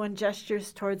 And everyone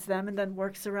gestures towards them and then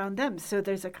works around them. So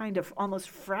there's a kind of almost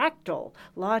fractal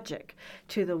logic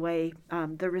to the way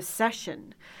the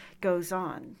recession goes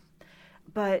on.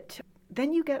 But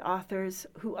then you get authors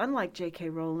who, unlike J.K.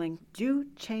 Rowling, do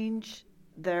change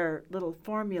their little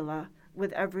formula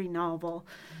with every novel.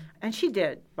 And she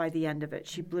did by the end of it.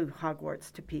 She blew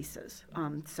Hogwarts to pieces.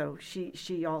 So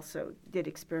she also did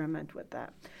experiment with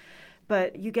that.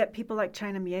 But you get people like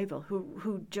China Miéville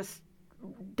who just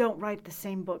don't write the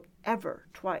same book ever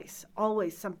twice,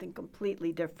 always something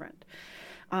completely different.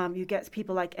 You get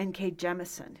people like N.K.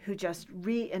 Jemisin who just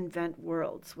reinvent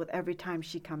worlds with every time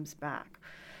she comes back.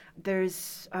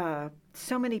 There's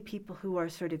so many people who are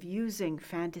sort of using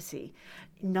fantasy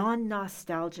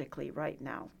non-nostalgically right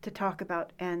now to talk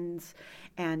about ends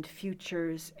and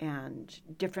futures and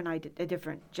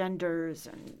different genders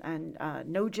and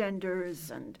no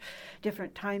genders and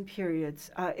different time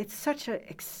periods. It's such an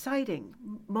exciting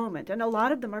moment, and a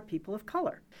lot of them are people of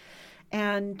color.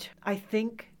 And I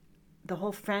think the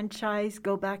whole franchise,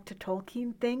 go back to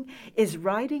Tolkien thing, is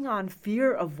riding on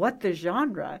fear of what the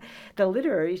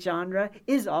literary genre,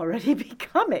 is already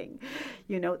becoming.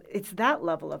 It's that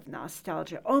level of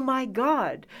nostalgia. Oh my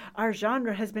God, our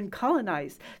genre has been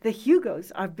colonized. The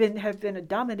Hugos have been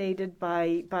dominated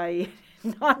by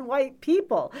non-white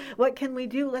people. What can we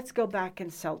do? Let's go back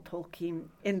and sell Tolkien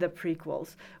in the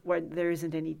prequels where there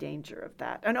isn't any danger of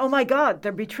that. And oh my God,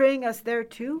 they're betraying us there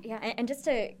too. Yeah, and just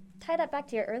to tie that back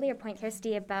to your earlier point,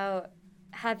 Kirsty, about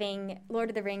having Lord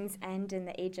of the Rings end in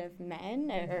the age of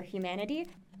men or humanity.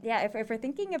 Yeah, if we're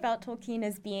thinking about Tolkien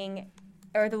as being,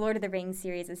 or the Lord of the Rings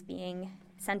series as being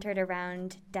centered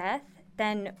around death,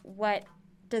 then what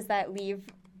does that leave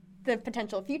the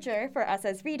potential future for us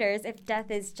as readers? If death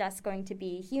is just going to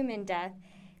be human death,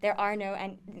 there are no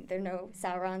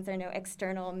Saurons, there are no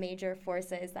external major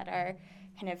forces that are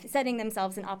kind of setting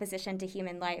themselves in opposition to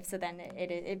human life. So then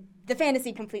the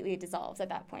fantasy completely dissolves at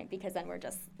that point, because then we're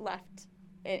just left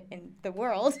in the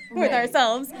world with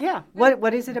ourselves. Yeah.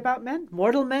 What is it about men?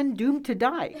 Mortal men doomed to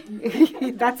die.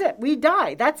 That's it. We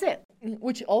die. That's it.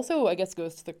 Which also, I guess,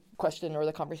 goes to the question or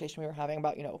the conversation we were having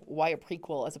about, why a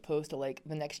prequel as opposed to like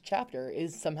the next chapter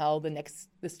is somehow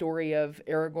the story of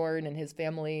Aragorn and his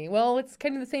family. Well, it's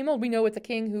kind of the same old. We know it's a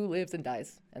king who lives and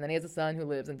dies, and then he has a son who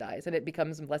lives and dies, and it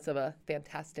becomes less of a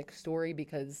fantastic story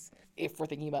because if we're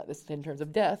thinking about this in terms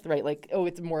of death, right? Like,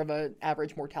 it's more of an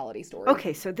average mortality story.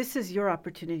 Okay, so this is your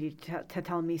opportunity to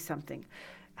tell me something.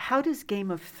 How does Game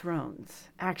of Thrones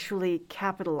actually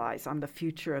capitalize on the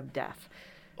future of death?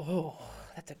 Oh,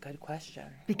 that's a good question.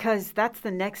 Because that's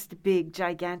the next big,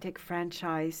 gigantic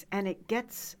franchise, and it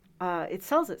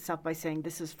sells itself by saying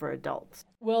this is for adults.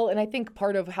 Well, and I think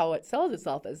part of how it sells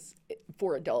itself as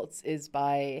for adults is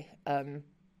by,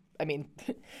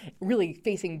 really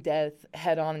facing death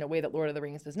head on in a way that Lord of the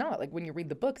Rings does not. Like when you read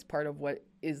the books, part of what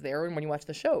is there, and when you watch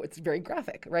the show, it's very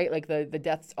graphic, right? Like the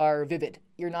deaths are vivid.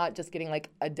 You're not just getting like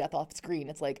a death off screen.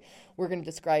 It's like, we're going to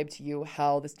describe to you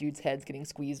how this dude's head's getting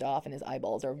squeezed off and his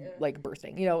eyeballs are like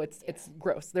bursting. It's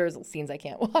gross. There's scenes I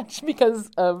can't watch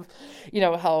because of,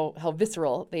 how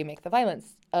visceral they make the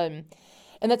violence. And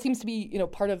that seems to be,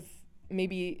 part of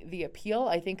maybe the appeal.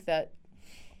 I think that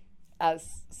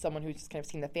as someone who's just kind of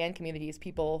seen the fan communities,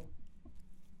 people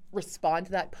respond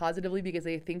to that positively because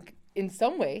they think in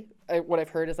some way, what I've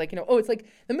heard is like, it's like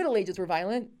the Middle Ages were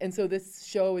violent, and so this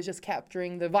show is just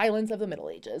capturing the violence of the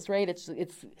Middle Ages, right? It's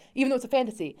even though it's a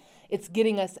fantasy, it's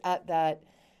getting us at that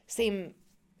same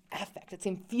affect, that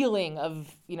same feeling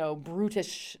of,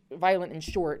 brutish, violent and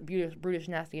short, brutish,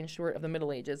 nasty and short of the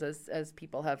Middle Ages as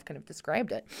people have kind of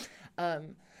described it.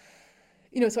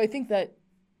 So I think that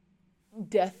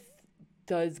death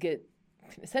does get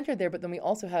centered there, but then we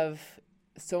also have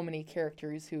so many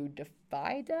characters who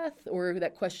defy death, or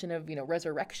that question of,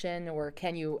 resurrection, or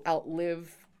can you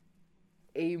outlive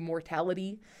a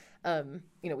mortality?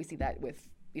 We see that with,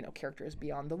 characters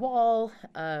beyond the wall,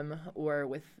 or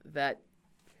with that.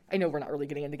 I know we're not really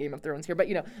getting into Game of Thrones here, but,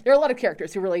 there are a lot of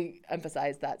characters who really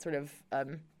emphasize that sort of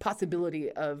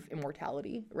possibility of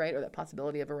immortality, right? Or that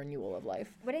possibility of a renewal of life.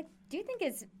 What I do think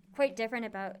is quite different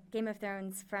about Game of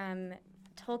Thrones from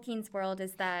Tolkien's world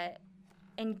is that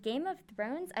in Game of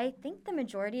Thrones, I think the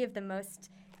majority of the most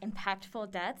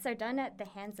impactful deaths are done at the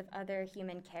hands of other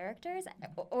human characters,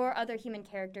 or other human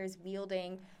characters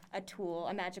wielding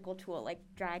a magical tool like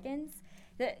dragons.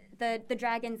 The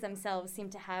dragons themselves seem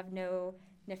to have no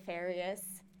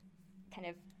nefarious kind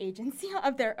of agency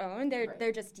of their own.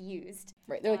 They're just used.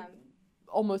 Right. They're like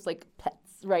almost like pets,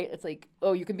 right? It's like,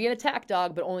 oh, you can be an attack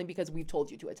dog, but only because we've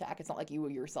told you to attack. It's not like you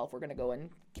yourself were going to go and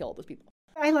kill those people.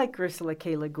 I like Ursula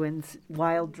K. Le Guin's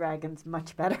Wild Dragons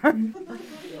much better.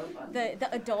 The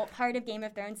adult part of Game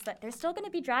of Thrones, that there's still going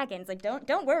to be dragons. Like,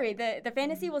 don't worry, the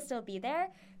fantasy will still be there,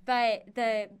 but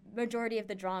the majority of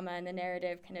the drama and the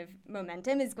narrative kind of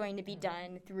momentum is going to be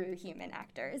done through human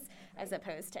actors, as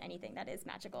opposed to anything that is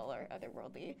magical or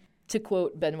otherworldly. To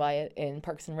quote Ben Wyatt in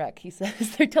Parks and Rec, he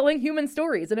says they're telling human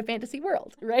stories in a fantasy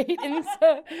world, right? And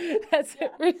so that's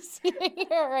what we're seeing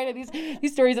here, right?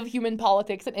 These stories of human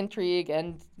politics and intrigue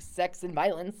and sex and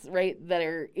violence, right, that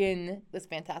are in this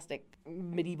fantastic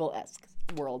medieval-esque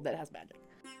world that has magic.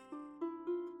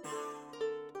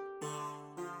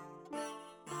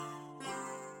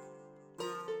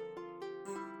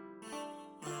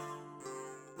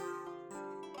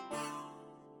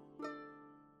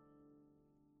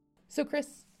 So,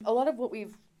 Chris, a lot of what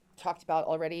we've talked about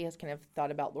already has kind of thought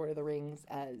about Lord of the Rings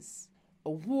as a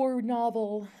war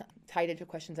novel tied into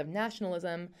questions of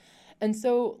nationalism. And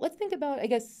so let's think about, I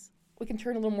guess, we can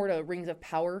turn a little more to Rings of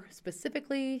Power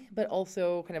specifically, but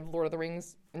also kind of Lord of the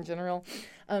Rings in general.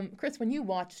 Chris, when you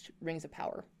watched Rings of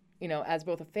Power, as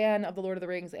both a fan of the Lord of the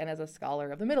Rings and as a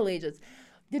scholar of the Middle Ages,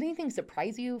 did anything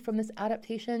surprise you from this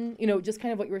adaptation? Just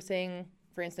kind of what you were saying,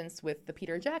 for instance, with the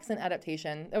Peter Jackson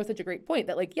adaptation. That was such a great point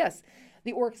that, like, yes,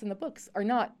 the orcs in the books are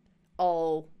not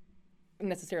all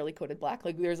necessarily coded black.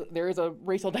 Like, there is a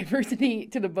racial diversity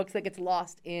to the books that gets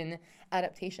lost in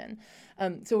adaptation.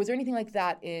 So was there anything like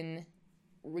that in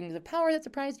Rings of Power that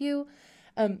surprised you?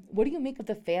 What do you make of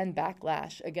the fan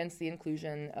backlash against the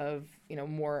inclusion of,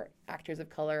 more actors of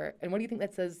color? And what do you think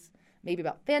that says maybe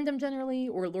about fandom generally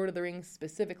or Lord of the Rings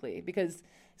specifically? Because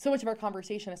so much of our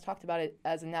conversation has talked about it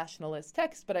as a nationalist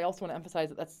text, but I also want to emphasize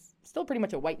that that's still pretty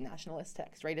much a white nationalist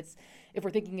text, right? It's, if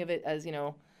we're thinking of it as,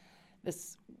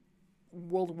 this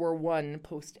World War I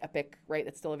post-epic, right,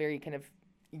 that's still a very kind of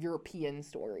European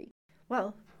story.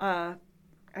 Well,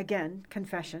 again,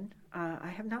 confession. I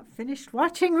have not finished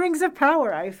watching Rings of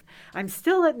Power. I'm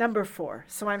still at number 4,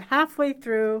 so I'm halfway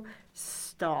through,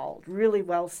 stalled, really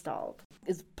well stalled.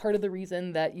 Is part of the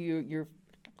reason that you're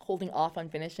holding off on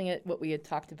finishing it what we had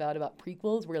talked about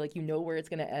prequels, where like where it's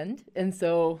going to end, and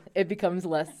so it becomes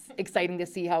less exciting to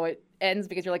see how it ends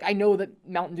because you're like, I know that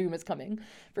Mount Doom is coming,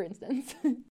 for instance.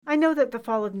 I know that the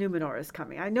fall of Numenor is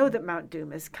coming. I know that Mount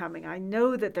Doom is coming. I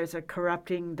know that there's a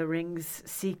corrupting the rings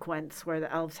sequence where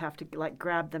the elves have to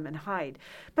grab them and hide.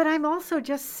 But I'm also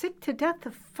just sick to death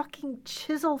of fucking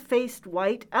chisel-faced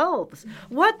white elves.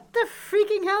 What the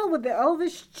freaking hell with the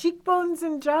elvish cheekbones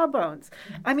and jawbones?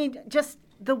 I mean, just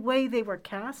the way they were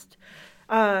cast.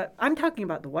 I'm talking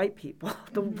about the white people,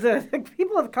 the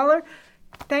people of color.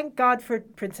 Thank God for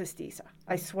Princess Disa.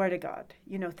 I swear to God.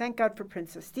 Thank God for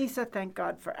Princess Disa. Thank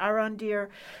God for Arondir.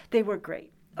 They were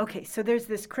great. Okay, so there's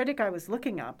this critic I was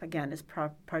looking up, again, as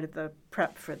part of the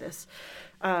prep for this.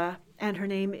 And her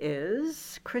name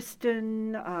is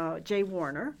Kristen J.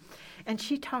 Warner. And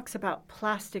she talks about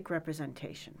plastic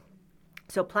representation.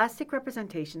 So plastic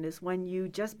representation is when you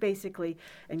just basically,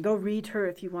 and go read her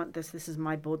if you want this. This is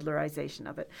my Baudelaireization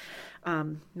of it.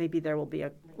 Maybe there will be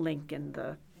a link in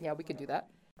the... Yeah, we could do that.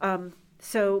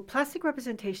 So plastic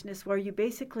representation is where you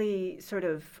basically sort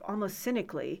of almost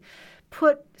cynically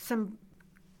put some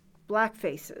black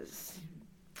faces,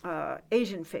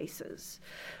 Asian faces.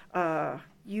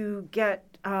 You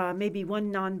get maybe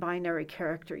one non-binary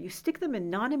character. You stick them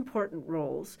in non-important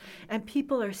roles, and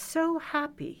people are so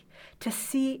happy to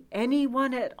see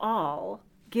anyone at all,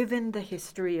 given the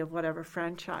history of whatever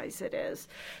franchise it is,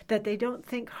 that they don't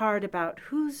think hard about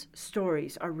whose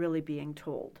stories are really being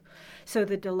told. So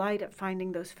the delight at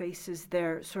finding those faces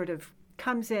there sort of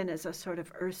comes in as a sort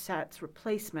of ersatz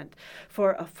replacement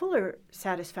for a fuller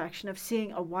satisfaction of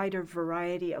seeing a wider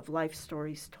variety of life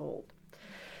stories told.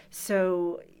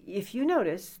 So if you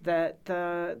notice that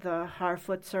the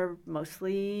Harfoots are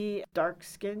mostly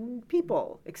dark-skinned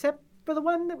people, except for the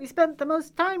one that we spent the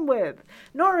most time with,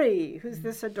 Nori, who's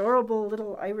this adorable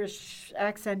little Irish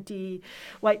accenty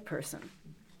white person.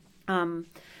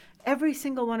 Every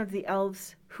single one of the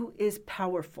elves who is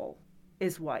powerful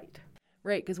is white.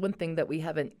 Right, because one thing that we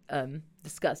haven't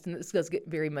discussed, and this does get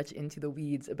very much into the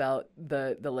weeds about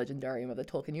the legendarium of the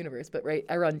Tolkien universe, but right,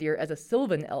 Arondir as a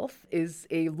Sylvan elf is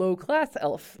a low-class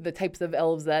elf. The types of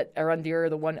elves that Arondir are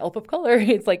the one elf of color,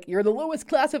 it's like you're the lowest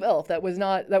class of elf that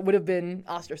would have been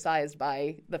ostracized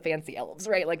by the fancy elves,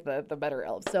 right, like the better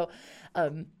elves. So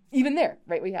even there,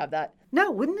 right, we have that. No,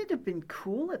 wouldn't it have been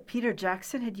cool if Peter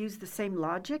Jackson had used the same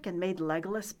logic and made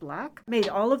Legolas black? Made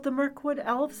all of the Mirkwood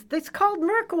elves? It's called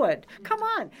Mirkwood. Come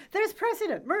on. There's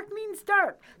precedent. Mirk means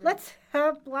dark. Let's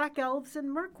have black elves in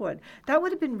Mirkwood. That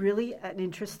would have been really an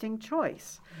interesting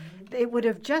choice. It would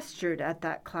have gestured at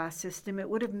that class system. It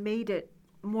would have made it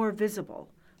more visible.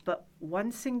 But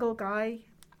one single guy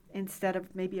instead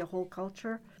of maybe a whole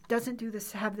culture doesn't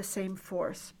have the same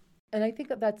force. And I think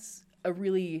that that's a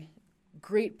really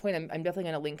great point. I'm definitely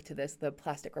going to link to this, the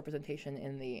plastic representation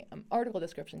in the article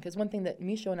description, because one thing that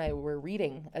Micho and I were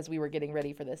reading as we were getting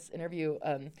ready for this interview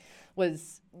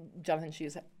was Jonathan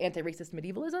Shue's Anti-Racist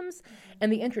Medievalisms.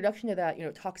 And the introduction to that,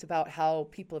 talks about how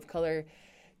people of color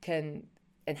can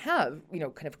and have,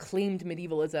 kind of claimed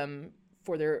medievalism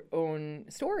for their own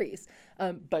stories.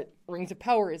 But Rings of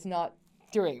Power is not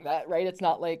doing that, right? It's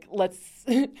not like, let's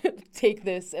take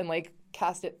this and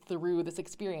cast it through this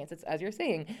experience. It's, as you're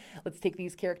saying, let's take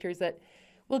these characters that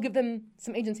will give them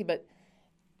some agency, but,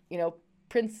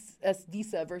 Princess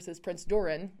Disa versus Prince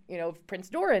Doran, if Prince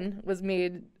Doran was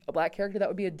made a black character, that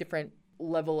would be a different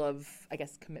level of, I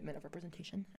guess, commitment of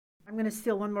representation. I'm going to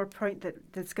steal one more point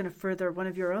that's going to further one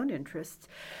of your own interests.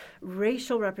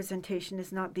 Racial representation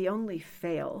is not the only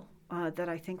fail that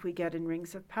I think we get in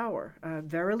Rings of Power.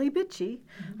 Verily Bitchy,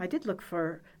 I did look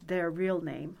for their real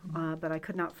name, but I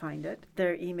could not find it.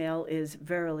 Their email is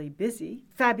Verily Busy.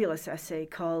 Fabulous essay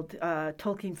called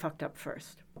Tolkien Fucked Up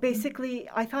First. Basically,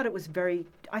 I thought it was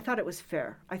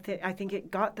fair. I think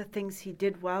it got the things he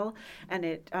did well, and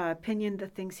it opinioned the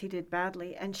things he did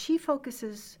badly. And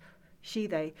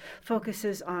they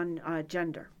focuses on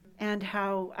gender and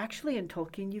how actually in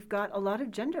Tolkien you've got a lot of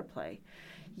gender play.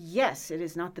 Yes, it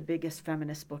is not the biggest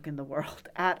feminist book in the world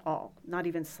at all, not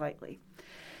even slightly.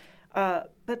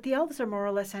 But the elves are more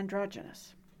or less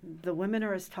androgynous. The women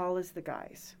are as tall as the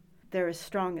guys. They're as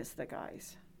strong as the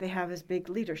guys. They have as big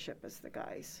leadership as the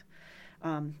guys.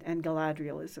 And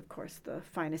Galadriel is, of course, the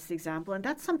finest example. And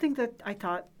that's something that I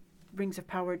thought Rings of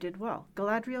Power did well.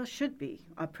 Galadriel should be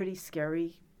a pretty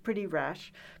scary, pretty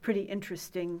rash, pretty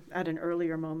interesting at an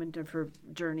earlier moment of her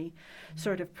journey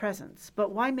sort of presence.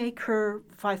 But why make her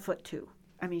 5'2"?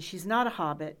 I mean, she's not a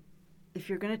hobbit. If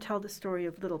you're going to tell the story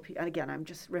of little people, and again, I'm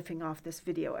just riffing off this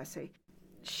video essay,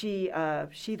 she,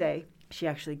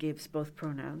 actually gives both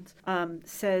pronouns,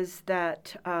 says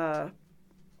that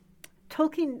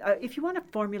Tolkien, if you want a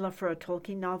formula for a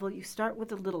Tolkien novel, you start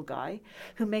with a little guy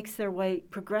who makes their way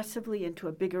progressively into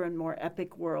a bigger and more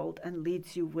epic world and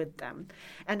leads you with them.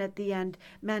 And at the end,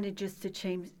 manages to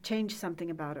change something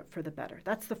about it for the better.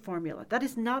 That's the formula. That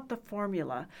is not the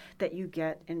formula that you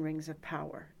get in Rings of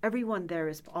Power. Everyone there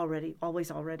is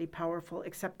always already powerful,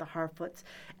 except the Harfoots,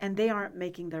 and they aren't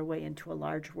making their way into a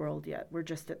large world yet. We're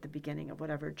just at the beginning of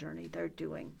whatever journey they're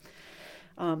doing.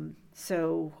 And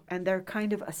they're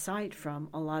kind of aside from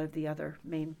a lot of the other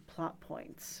main plot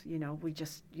points. We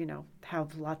just,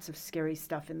 have lots of scary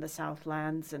stuff in the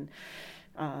Southlands and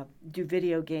do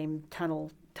video game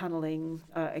tunneling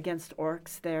against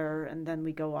orcs there. And then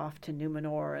we go off to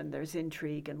Numenor and there's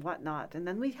intrigue and whatnot. And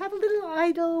then we have a little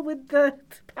idyll with the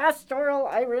pastoral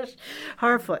Irish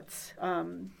Harfoots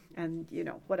and,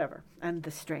 whatever, and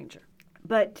the stranger.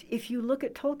 But if you look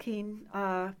at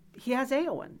Tolkien, he has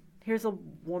Éowyn. Here's a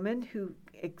woman who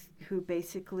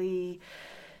basically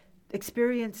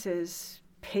experiences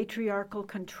patriarchal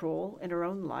control in her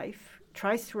own life,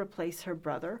 tries to replace her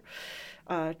brother,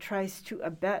 tries to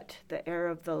abet the heir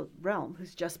of the realm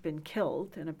who's just been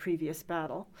killed in a previous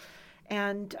battle,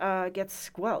 and gets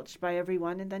squelched by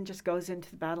everyone and then just goes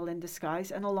into the battle in disguise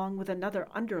and along with another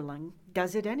underling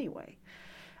does it anyway.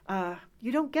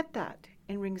 You don't get that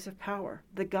in Rings of Power.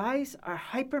 The guys are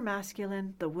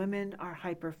hyper-masculine, the women are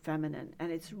hyper-feminine, and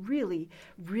it's really,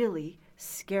 really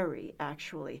scary,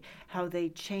 actually, how they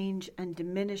change and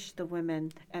diminish the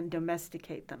women and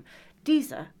domesticate them.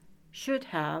 Disa should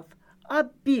have a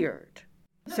beard.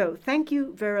 So thank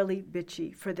you, Verily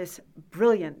Bitchy, for this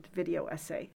brilliant video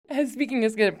essay. Speaking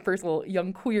as a personal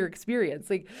young queer experience,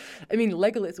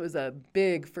 Legolas was a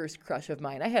big first crush of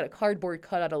mine. I had a cardboard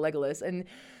cutout of Legolas, and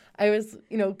I was,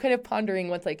 kind of pondering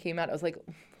once I came out, I was like,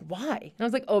 why? And I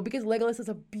was like, because Legolas is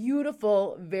a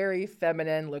beautiful, very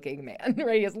feminine-looking man,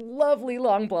 right? He has lovely,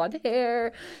 long blonde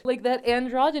hair. That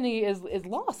androgyny is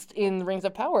lost in Rings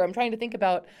of Power. I'm trying to think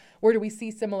about where do we see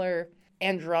similar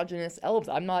androgynous elves.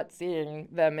 I'm not seeing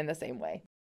them in the same way.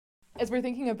 As we're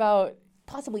thinking about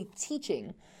possibly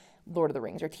teaching Lord of the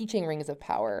Rings or teaching Rings of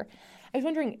Power, I was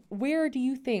wondering, where do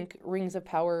you think Rings of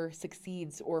Power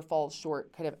succeeds or falls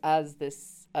short kind of as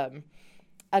this,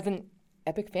 as an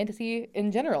epic fantasy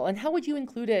in general? And how would you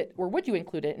include it, or would you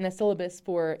include it in a syllabus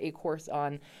for a course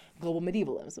on global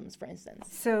medievalisms, for instance?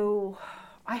 So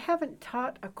I haven't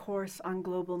taught a course on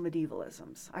global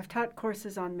medievalisms. I've taught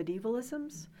courses on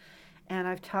medievalisms, and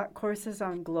I've taught courses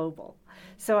on global.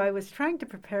 So I was trying to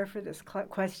prepare for this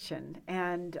question,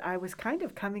 and I was kind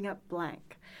of coming up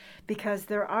blank, because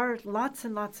there are lots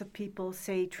and lots of people,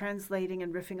 say, translating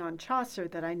and riffing on Chaucer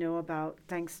that I know about,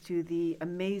 thanks to the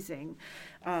amazing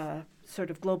sort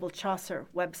of global Chaucer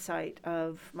website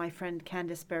of my friend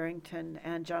Candice Barrington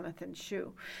and Jonathan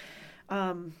Shue.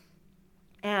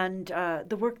 And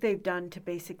the work they've done to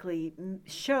basically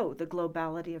show the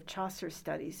globality of Chaucer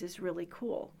studies is really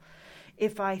cool.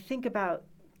 If I think about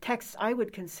texts I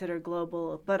would consider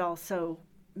global, but also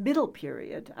middle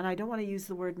period, and I don't want to use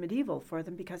the word medieval for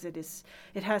them because it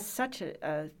has such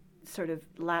a sort of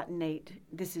Latinate,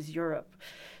 this is Europe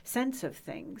sense of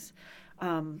things.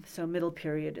 So middle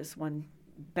period is one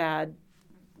bad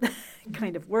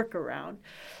kind of workaround.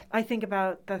 I think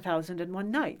about the 1001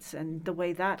 Nights and the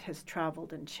way that has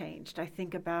traveled and changed. I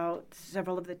think about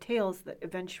several of the tales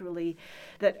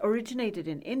that originated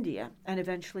in India and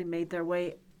eventually made their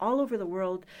way all over the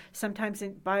world, sometimes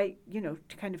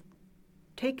kind of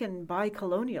taken by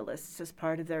colonialists as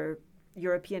part of their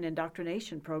European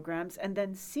indoctrination programs, and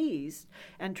then seized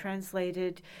and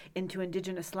translated into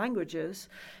indigenous languages.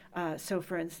 So,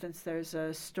 for instance, there's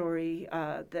a story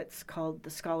that's called The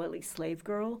Scholarly Slave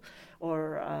Girl,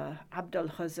 or Abdul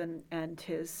Huzn and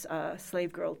his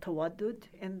slave girl Tawaddud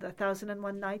in the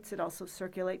 1001 Nights. It also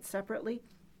circulates separately.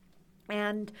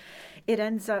 And it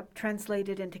ends up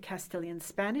translated into Castilian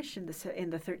Spanish in the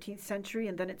 13th century,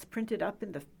 and then it's printed up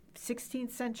in the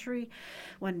 16th century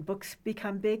when books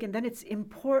become big, and then it's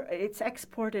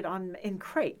exported in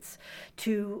crates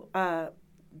to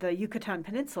the Yucatan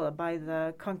Peninsula by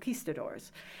the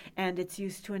conquistadors, and it's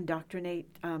used to indoctrinate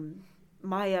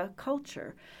Maya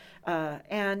culture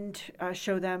and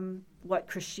show them what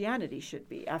Christianity should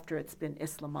be after it's been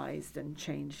Islamized and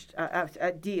changed,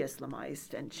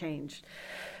 de-Islamized and changed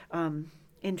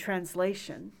in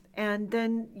translation. And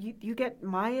then you get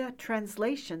Maya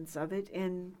translations of it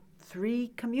in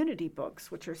 3 community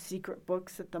books, which are secret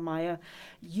books that the Maya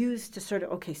used to sort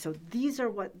of, so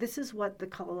this is what the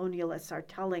colonialists are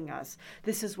telling us.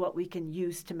 This is what we can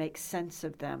use to make sense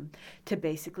of them, to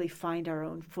basically find our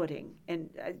own footing. And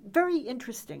very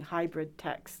interesting hybrid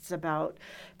texts about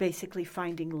basically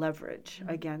finding leverage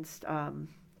against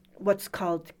what's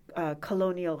called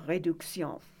colonial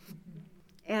réduction.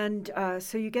 And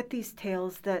so you get these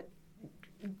tales that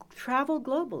travel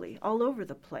globally, all over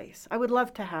the place. I would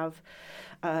love to have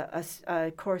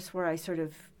a course where I sort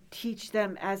of teach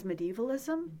them as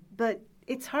medievalism, but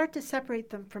it's hard to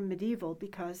separate them from medieval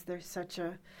because there's such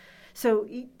a... So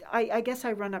I guess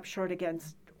I run up short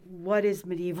against what is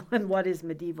medieval and what is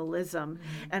medievalism,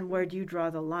 and where do you draw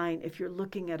the line if you're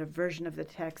looking at a version of the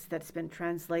text that's been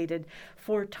translated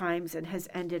 4 times and has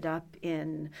ended up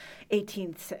in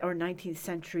 18th or 19th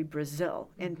century Brazil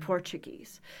in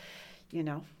Portuguese,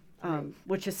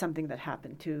 which is something that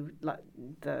happened to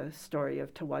the story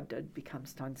of Tawaddud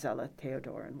becomes Donzella,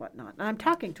 Theodore, and whatnot. And I'm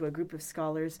talking to a group of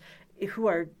scholars who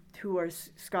are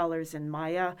scholars in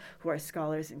Maya, who are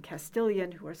scholars in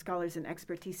Castilian, who are scholars in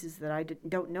expertises that I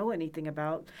don't know anything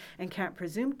about and can't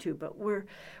presume to, but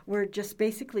we're just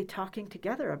basically talking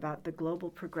together about the global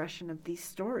progression of these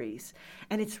stories.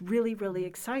 And it's really, really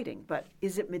exciting. But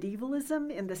is it medievalism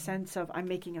in the sense of I'm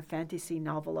making a fantasy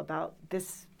novel about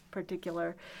this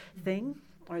particular thing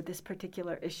or this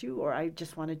particular issue, or I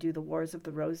just want to do the Wars of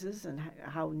the Roses and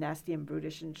how nasty and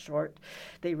brutish and short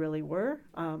they really were,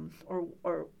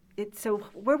 so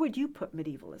where would you put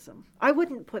medievalism? I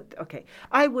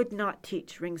would not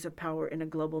teach Rings of Power in a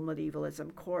global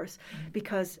medievalism course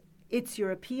because it's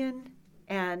European,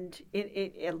 and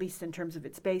it at least in terms of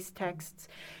its base texts,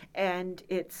 and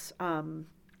it's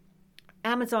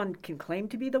Amazon can claim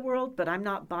to be the world, but I'm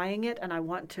not buying it, and I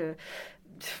want to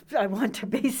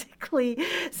basically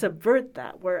subvert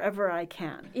that wherever I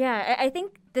can. Yeah, I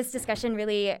think this discussion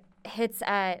really hits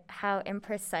at how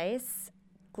imprecise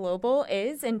global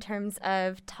is in terms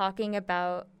of talking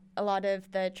about a lot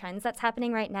of the trends that's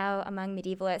happening right now among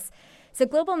medievalists. So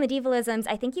global medievalisms,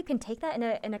 I think you can take that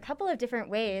in a couple of different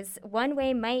ways. One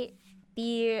way might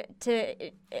be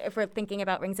to, if we're thinking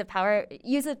about Rings of Power,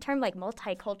 use a term like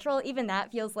multicultural. Even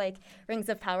that feels like Rings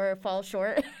of Power falls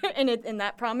short in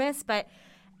that promise, but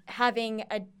having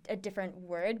a different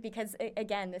word, because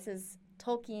again, this is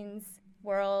Tolkien's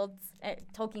worlds.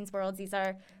 These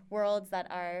are worlds that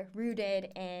are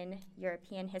rooted in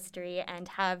European history and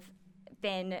have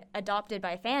been adopted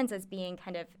by fans as being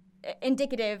kind of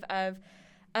indicative of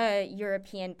a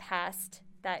European past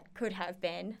that could have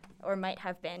been or might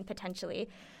have been potentially.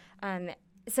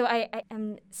 So I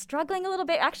am struggling a little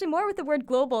bit, actually more with the word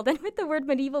global than with the word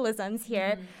medievalisms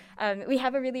here. We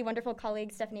have a really wonderful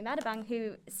colleague, Stephanie Madabang,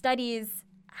 who studies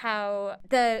how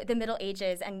the Middle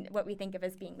Ages and what we think of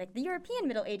as being like the European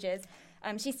Middle Ages,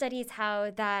 she studies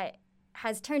how that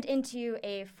has turned into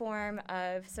a form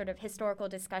of sort of historical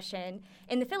discussion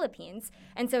in the Philippines.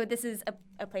 And so this is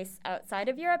a place outside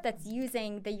of Europe that's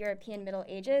using the European Middle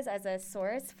Ages as a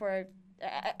source for,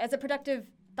 as a productive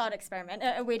thought experiment,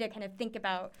 a way to kind of think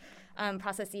about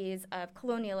processes of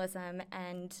colonialism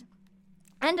and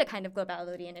a kind of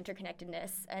globality and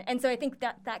interconnectedness. And so I think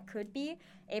that could be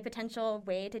a potential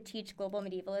way to teach global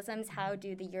medievalisms. How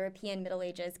do the European Middle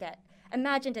Ages get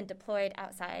imagined and deployed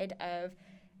outside of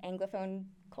Anglophone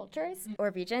cultures or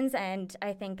regions? And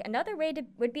I think another way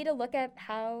would be to look at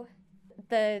how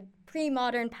the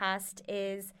pre-modern past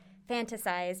is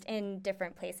fantasized in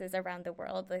different places around the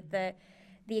world. Like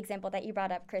the example that you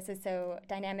brought up, Chris, is so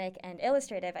dynamic and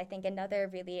illustrative. I think another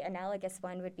really analogous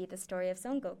one would be the story of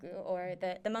Son Goku or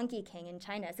the Monkey King in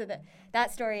China. So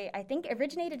that story, I think,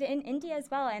 originated in India as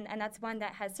well, and that's one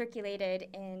that has circulated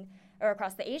in or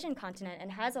across the Asian continent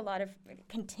and has a lot of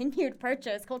continued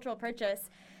purchase, cultural purchase,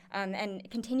 and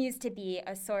continues to be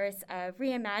a source of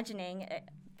reimagining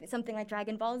something like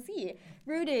Dragon Ball Z,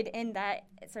 rooted in that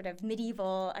sort of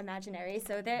medieval imaginary.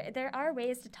 So there are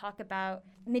ways to talk about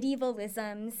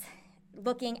medievalisms,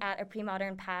 looking at a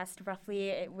pre-modern past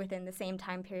roughly within the same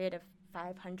time period of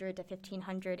 500 to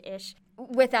 1500-ish,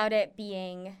 without it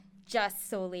being just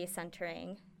solely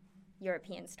centering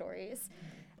European stories.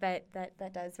 But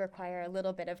that does require a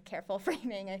little bit of careful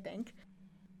framing, I think.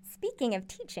 Speaking of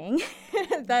teaching,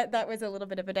 that was a little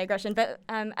bit of a digression, but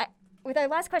with our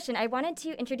last question, I wanted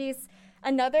to introduce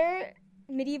another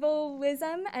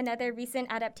medievalism, another recent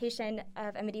adaptation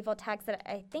of a medieval text that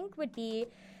I think would be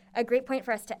a great point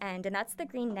for us to end, and that's The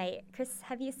Green Knight. Chris,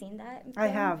 have you seen that? I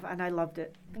have, and I loved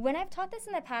it. When I've taught this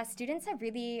in the past, students have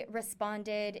really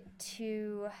responded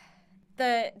to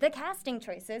the casting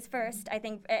choices first. I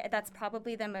think that's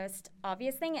probably the most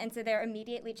obvious thing, and so they're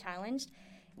immediately challenged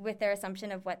with their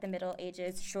assumption of what the Middle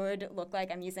Ages should look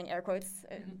like. I'm using air quotes,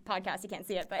 podcast, you can't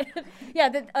see it, but yeah,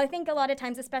 I think a lot of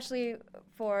times, especially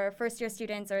for first-year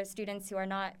students or students who are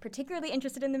not particularly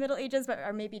interested in the Middle Ages but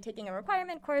are maybe taking a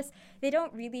requirement course, they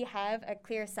don't really have a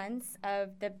clear sense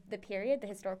of the period, the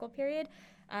historical period,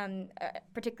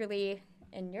 particularly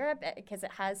in Europe, because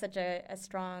it has such a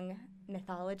strong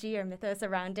mythology or mythos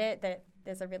around it, that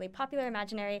there's a really popular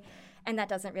imaginary, and that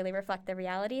doesn't really reflect the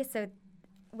reality. So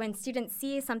when students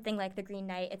see something like The Green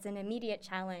Knight, it's an immediate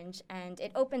challenge, and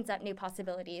it opens up new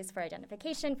possibilities for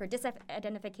identification, for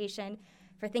disidentification,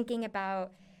 for thinking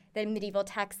about the medieval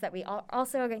texts that we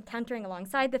also are encountering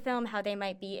alongside the film, how they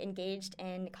might be engaged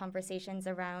in conversations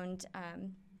around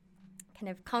kind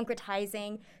of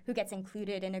concretizing who gets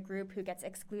included in a group, who gets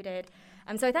excluded.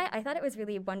 So I thought it was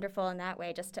really wonderful in that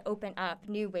way, just to open up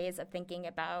new ways of thinking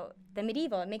about the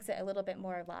medieval. It makes it a little bit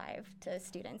more alive to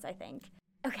students, I think.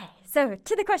 Okay, so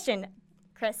to the question,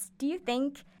 Chris, do you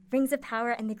think Rings of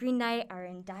Power and The Green Knight are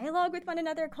in dialogue with one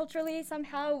another culturally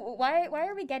somehow? Why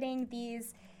are we getting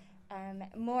these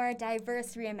more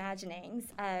diverse reimaginings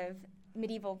of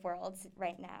medieval worlds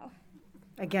right now?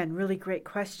 Again, really great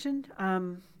question.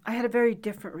 I had a very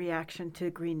different reaction to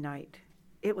Green Knight.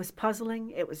 It was puzzling.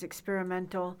 It was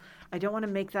experimental. I don't want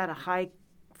to make that a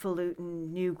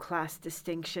highfalutin new class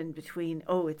distinction between,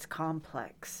 it's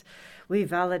complex. We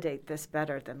validate this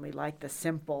better than we like the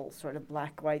simple sort of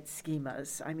black-white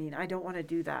schemas. I mean, I don't want to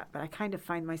do that, but I kind of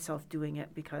find myself doing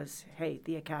it because, hey,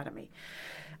 the Academy.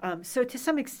 So to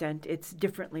some extent, it's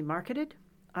differently marketed.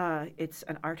 It's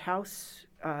an art house,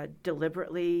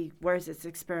 deliberately wears its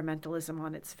experimentalism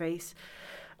on its face.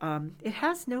 It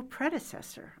has no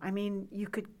predecessor. I mean, you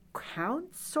could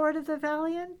count sort of The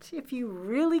Valiant if you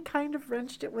really kind of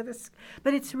wrenched it with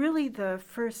but it's really the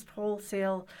first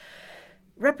wholesale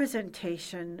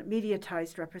representation,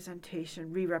 mediatized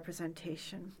representation,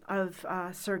 re-representation of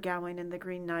Sir Gawain and the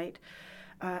Green Knight.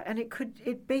 And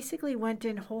it basically went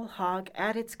in whole hog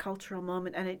at its cultural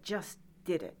moment, and it just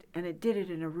did it. And it did it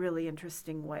in a really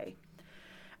interesting way.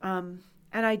 And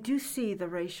I do see the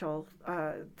racial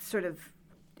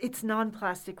it's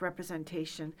non-plastic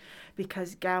representation,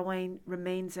 because Gawain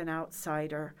remains an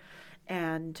outsider,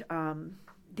 and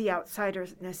the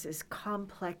outsiderness is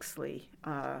complexly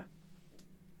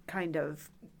kind of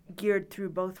geared through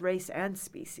both race and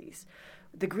species.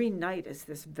 The Green Knight is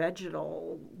this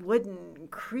vegetal, wooden,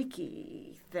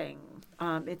 creaky thing.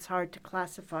 It's hard to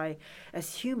classify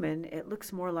as human. It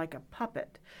looks more like a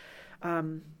puppet.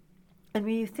 And when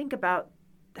you think about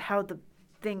how the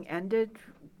thing ended,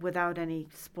 without any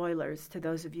spoilers to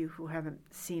those of you who haven't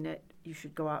seen it, you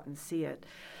should go out and see it.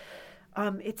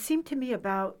 It seemed to me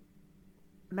about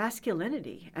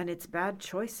masculinity and its bad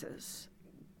choices,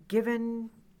 given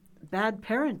bad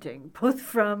parenting, both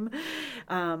from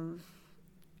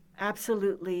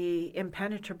absolutely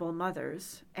impenetrable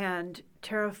mothers and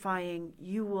terrifying,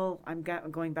 I'm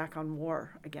going back on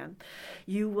war again,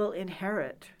 you will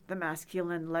inherit the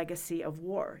masculine legacy of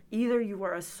war. Either you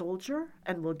are a soldier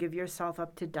and will give yourself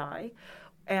up to die,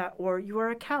 or you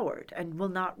are a coward and will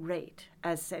not rate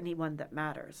as anyone that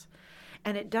matters.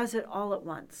 And it does it all at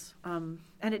once. And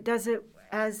it does it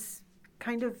as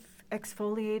kind of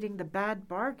exfoliating the bad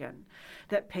bargain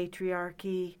that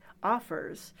patriarchy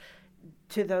offers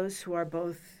to those who are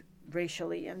both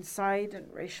racially inside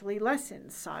and racially less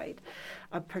inside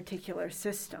a particular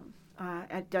system.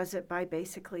 It does it by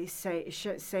basically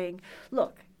saying,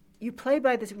 look, you play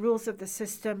by the rules of the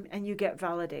system and you get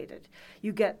validated.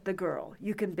 You get the girl.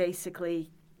 You can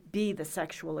basically be the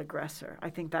sexual aggressor. I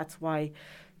think that's why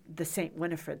the St.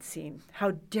 Winifred scene,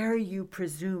 how dare you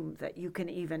presume that you can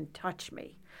even touch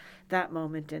me? That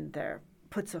moment in there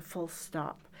puts a full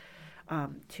stop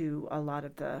to a lot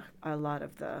of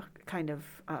the kind of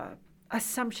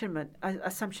assumption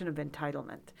of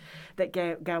entitlement that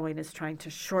Gawain is trying to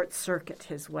short circuit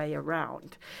his way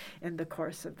around in the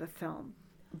course of the film.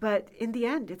 But in the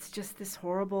end, it's just this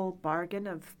horrible bargain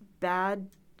of bad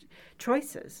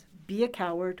choices. Be a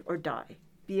coward or die.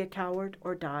 Be a coward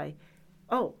or die.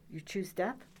 Oh, you choose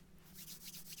death?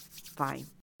 Fine.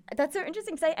 That's so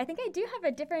interesting because I think I do have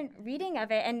a different reading of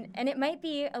it, and it might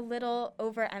be a little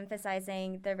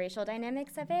overemphasizing the racial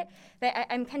dynamics of it. But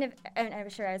I'm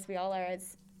sure as we all are,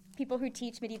 as people who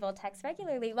teach medieval texts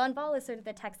regularly, L'Envol is sort of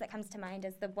the text that comes to mind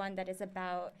as the one that is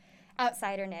about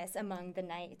outsiderness among the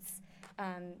knights.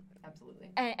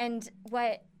 Absolutely. And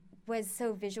what was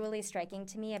so visually striking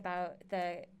to me about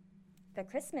the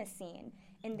Christmas scene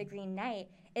in The Green Knight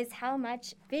is how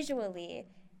much visually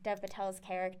Dev Patel's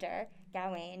character,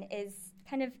 Gawain, is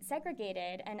kind of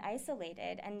segregated and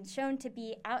isolated and shown to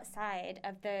be outside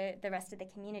of the rest of the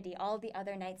community. All the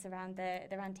other knights around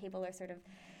the round table are sort of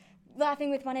laughing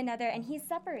with one another, and he's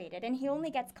separated, and he only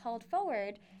gets called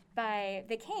forward by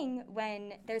the king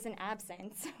when there's an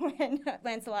absence, when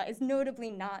Lancelot is notably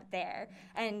not there.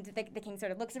 And the king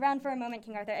sort of looks around for a moment,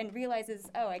 King Arthur, and realizes,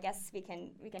 oh, I guess we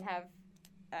can have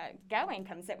Gawain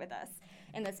come sit with us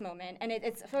in this moment. And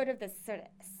it's sort of this sort of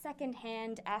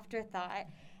second-hand afterthought.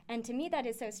 And to me, that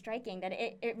is so striking that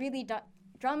it really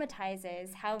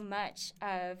dramatizes how much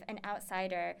of an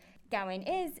outsider Gawain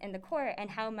is in the court and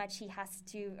how much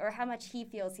he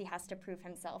feels he has to prove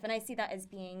himself. And I see that as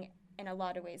being, in a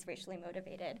lot of ways, racially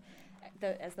motivated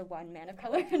as the one man of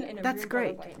color in a That's room great.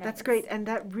 full of white knights. That's great. And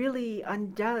that really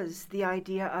undoes the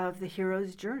idea of the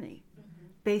hero's journey. Mm-hmm.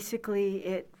 Basically,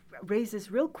 it raises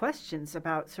real questions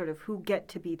about sort of who get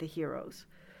to be the heroes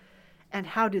and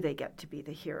how do they get to be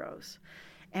the heroes.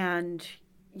 And,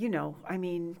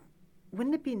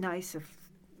 wouldn't it be nice if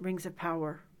Rings of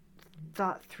Power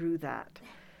thought through that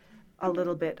a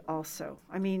little bit also?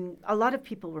 A lot of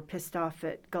people were pissed off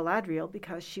at Galadriel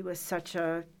because she was such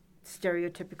a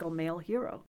stereotypical male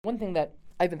hero. One thing that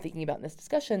I've been thinking about in this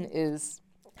discussion is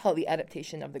how the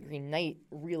adaptation of The Green Knight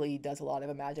really does a lot of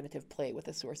imaginative play with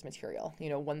the source material.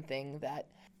 One thing that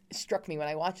struck me when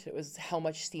I watched it was how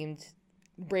much seemed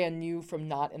brand new from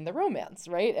not in the romance,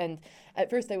 right? And at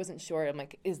first I wasn't sure. I'm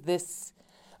like, is this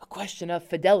a question of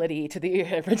fidelity to the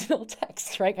original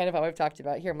text, right? Kind of how I've talked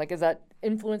about here. I'm like, does that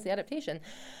influence the adaptation?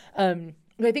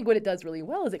 But I think what it does really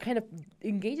well is it kind of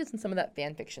engages in some of that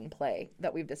fan fiction play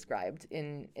that we've described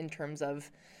in terms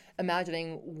of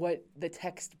imagining what the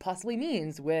text possibly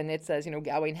means when it says,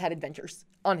 Gawain had adventures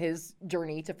on his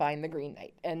journey to find the Green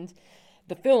Knight. And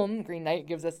the film, Green Knight,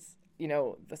 gives us,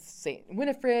 the St.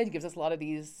 Winifred, gives us a lot of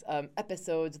these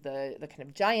episodes, the kind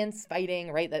of giants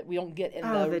fighting, right, that we don't get in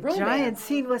the romance. Giant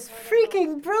scene was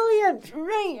freaking brilliant.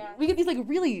 Right. Yeah. We get these,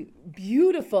 really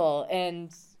beautiful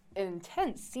and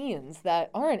intense scenes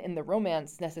that aren't in the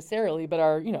romance necessarily, but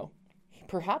are,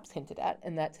 perhaps hinted at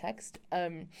in that text.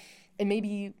 And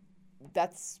maybe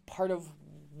that's part of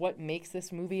what makes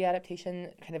this movie adaptation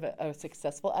kind of a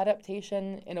successful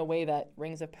adaptation in a way that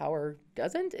Rings of Power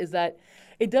doesn't, is that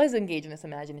it does engage in this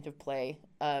imaginative play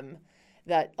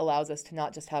that allows us to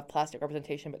not just have plastic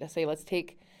representation, but to say, let's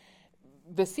take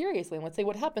this seriously, and let's say,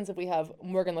 what happens if we have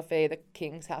Morgan Le Fay, the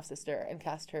king's half-sister, and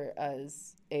cast her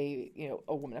as a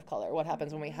woman of color? What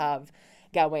happens when we have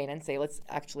Gawain and say, let's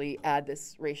actually add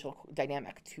this racial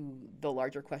dynamic to the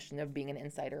larger question of being an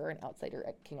insider or an outsider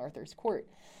at King Arthur's court?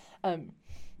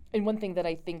 And one thing that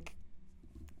I think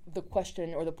the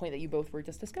question or the point that you both were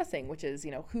just discussing, which is,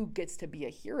 who gets to be a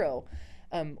hero,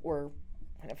 or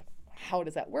kind of how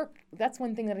does that work? That's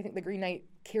one thing that I think The Green Knight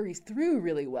carries through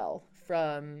really well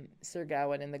from Sir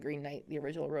Gawain and The Green Knight, the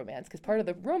original romance, because part of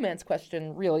the romance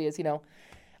question really is,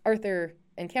 Arthur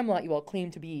and Camelot, you all claim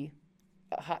to be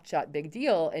a hotshot big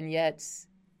deal, and yet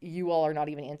you all are not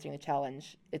even answering the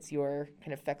challenge. It's your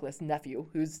kind of feckless nephew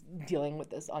who's dealing with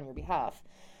this on your behalf.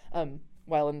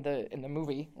 While in the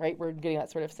movie, right, we're getting that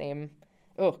sort of same,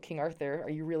 oh, King Arthur, are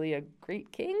you really a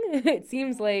great king? It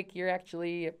seems like you're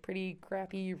actually a pretty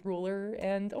crappy ruler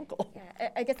and uncle. Yeah,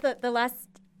 I guess the last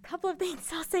couple of things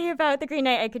I'll say about The Green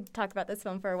Knight, I could talk about this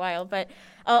film for a while, but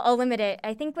I'll limit it.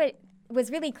 I think what was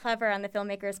really clever on the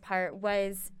filmmaker's part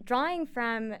was drawing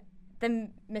from the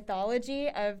mythology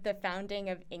of the founding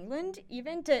of England,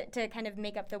 even to kind of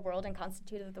make up the world and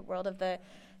constitute the world of the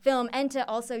film, and to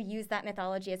also use that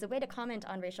mythology as a way to comment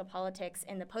on racial politics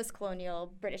in the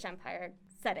post-colonial British Empire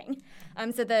setting.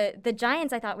 So the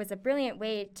Giants, I thought, was a brilliant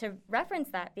way to reference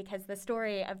that, because the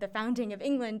story of the founding of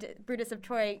England, Brutus of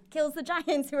Troy kills the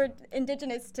Giants who are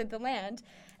indigenous to the land,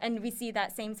 and we see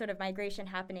that same sort of migration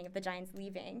happening of the Giants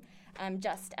leaving,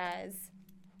 just as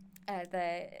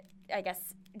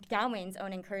Gawain's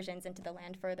own incursions into the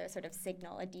land further sort of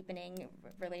signal a deepening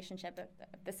relationship of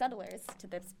the settlers to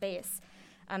the space.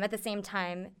 At the same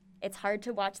time, it's hard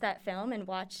to watch that film and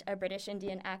watch a British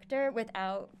Indian actor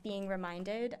without being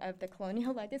reminded of the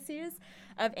colonial legacies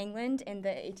of England in the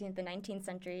 18th and 19th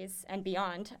centuries and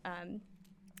beyond.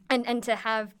 And to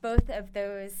have both of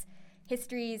those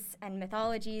histories and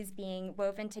mythologies being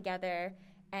woven together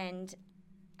and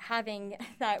having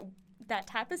that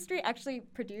tapestry actually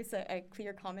produce a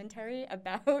clear commentary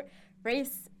about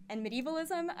race and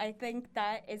medievalism, I think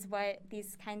that is what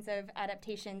these kinds of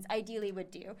adaptations ideally would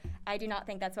do. I do not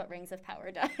think that's what Rings of Power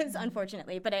does,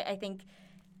 unfortunately, but I think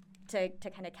to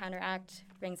kind of counteract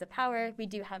Rings of Power, we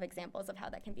do have examples of how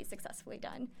that can be successfully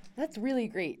done. That's really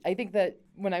great. I think that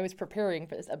when I was preparing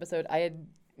for this episode, I had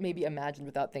maybe imagined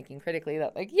without thinking critically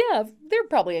that, they're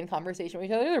probably in conversation with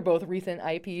each other. They're both recent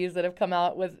IPs that have come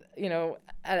out with,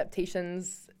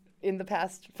 adaptations in the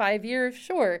past 5 years,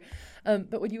 sure.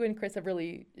 But what you and Chris have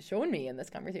really shown me in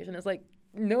this conversation is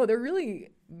no, they're really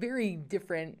very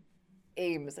different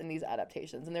aims in these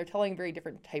adaptations, and they're telling very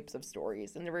different types of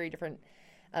stories, and they're very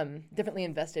differently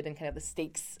invested in kind of the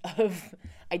stakes of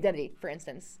identity, for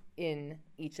instance, in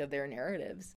each of their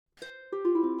narratives.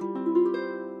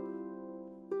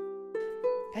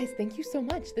 Guys, thank you so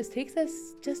much. This takes us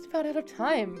just about out of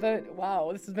time, but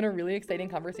wow, this has been a really exciting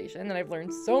conversation, and I've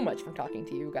learned so much from talking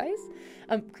to you guys.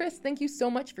 Chris, thank you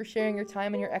so much for sharing your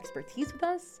time and your expertise with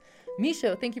us.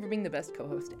 Misho, thank you for being the best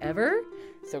co-host ever.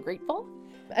 So grateful.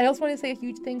 I also want to say a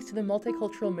huge thanks to the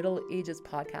Multicultural Middle Ages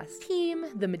podcast team,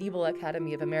 the Medieval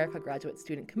Academy of America Graduate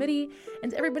Student Committee,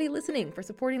 and to everybody listening for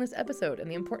supporting this episode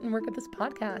and the important work of this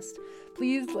podcast.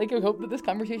 Please, I hope that this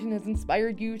conversation has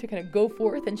inspired you to kind of go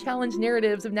forth and challenge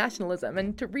narratives of nationalism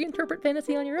and to reinterpret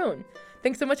fantasy on your own.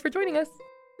 Thanks so much for joining us.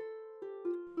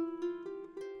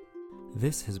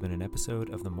 This has been an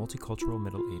episode of the Multicultural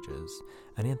Middle Ages,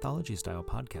 an anthology-style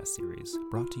podcast series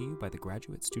brought to you by the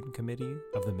Graduate Student Committee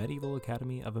of the Medieval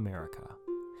Academy of America.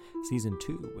 Season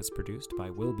 2 was produced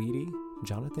by Will Beatty,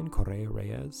 Jonathan Correa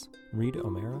Reyes, Reed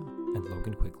O'Mara, and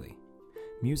Logan Quigley.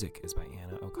 Music is by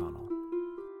Anna O'Connell.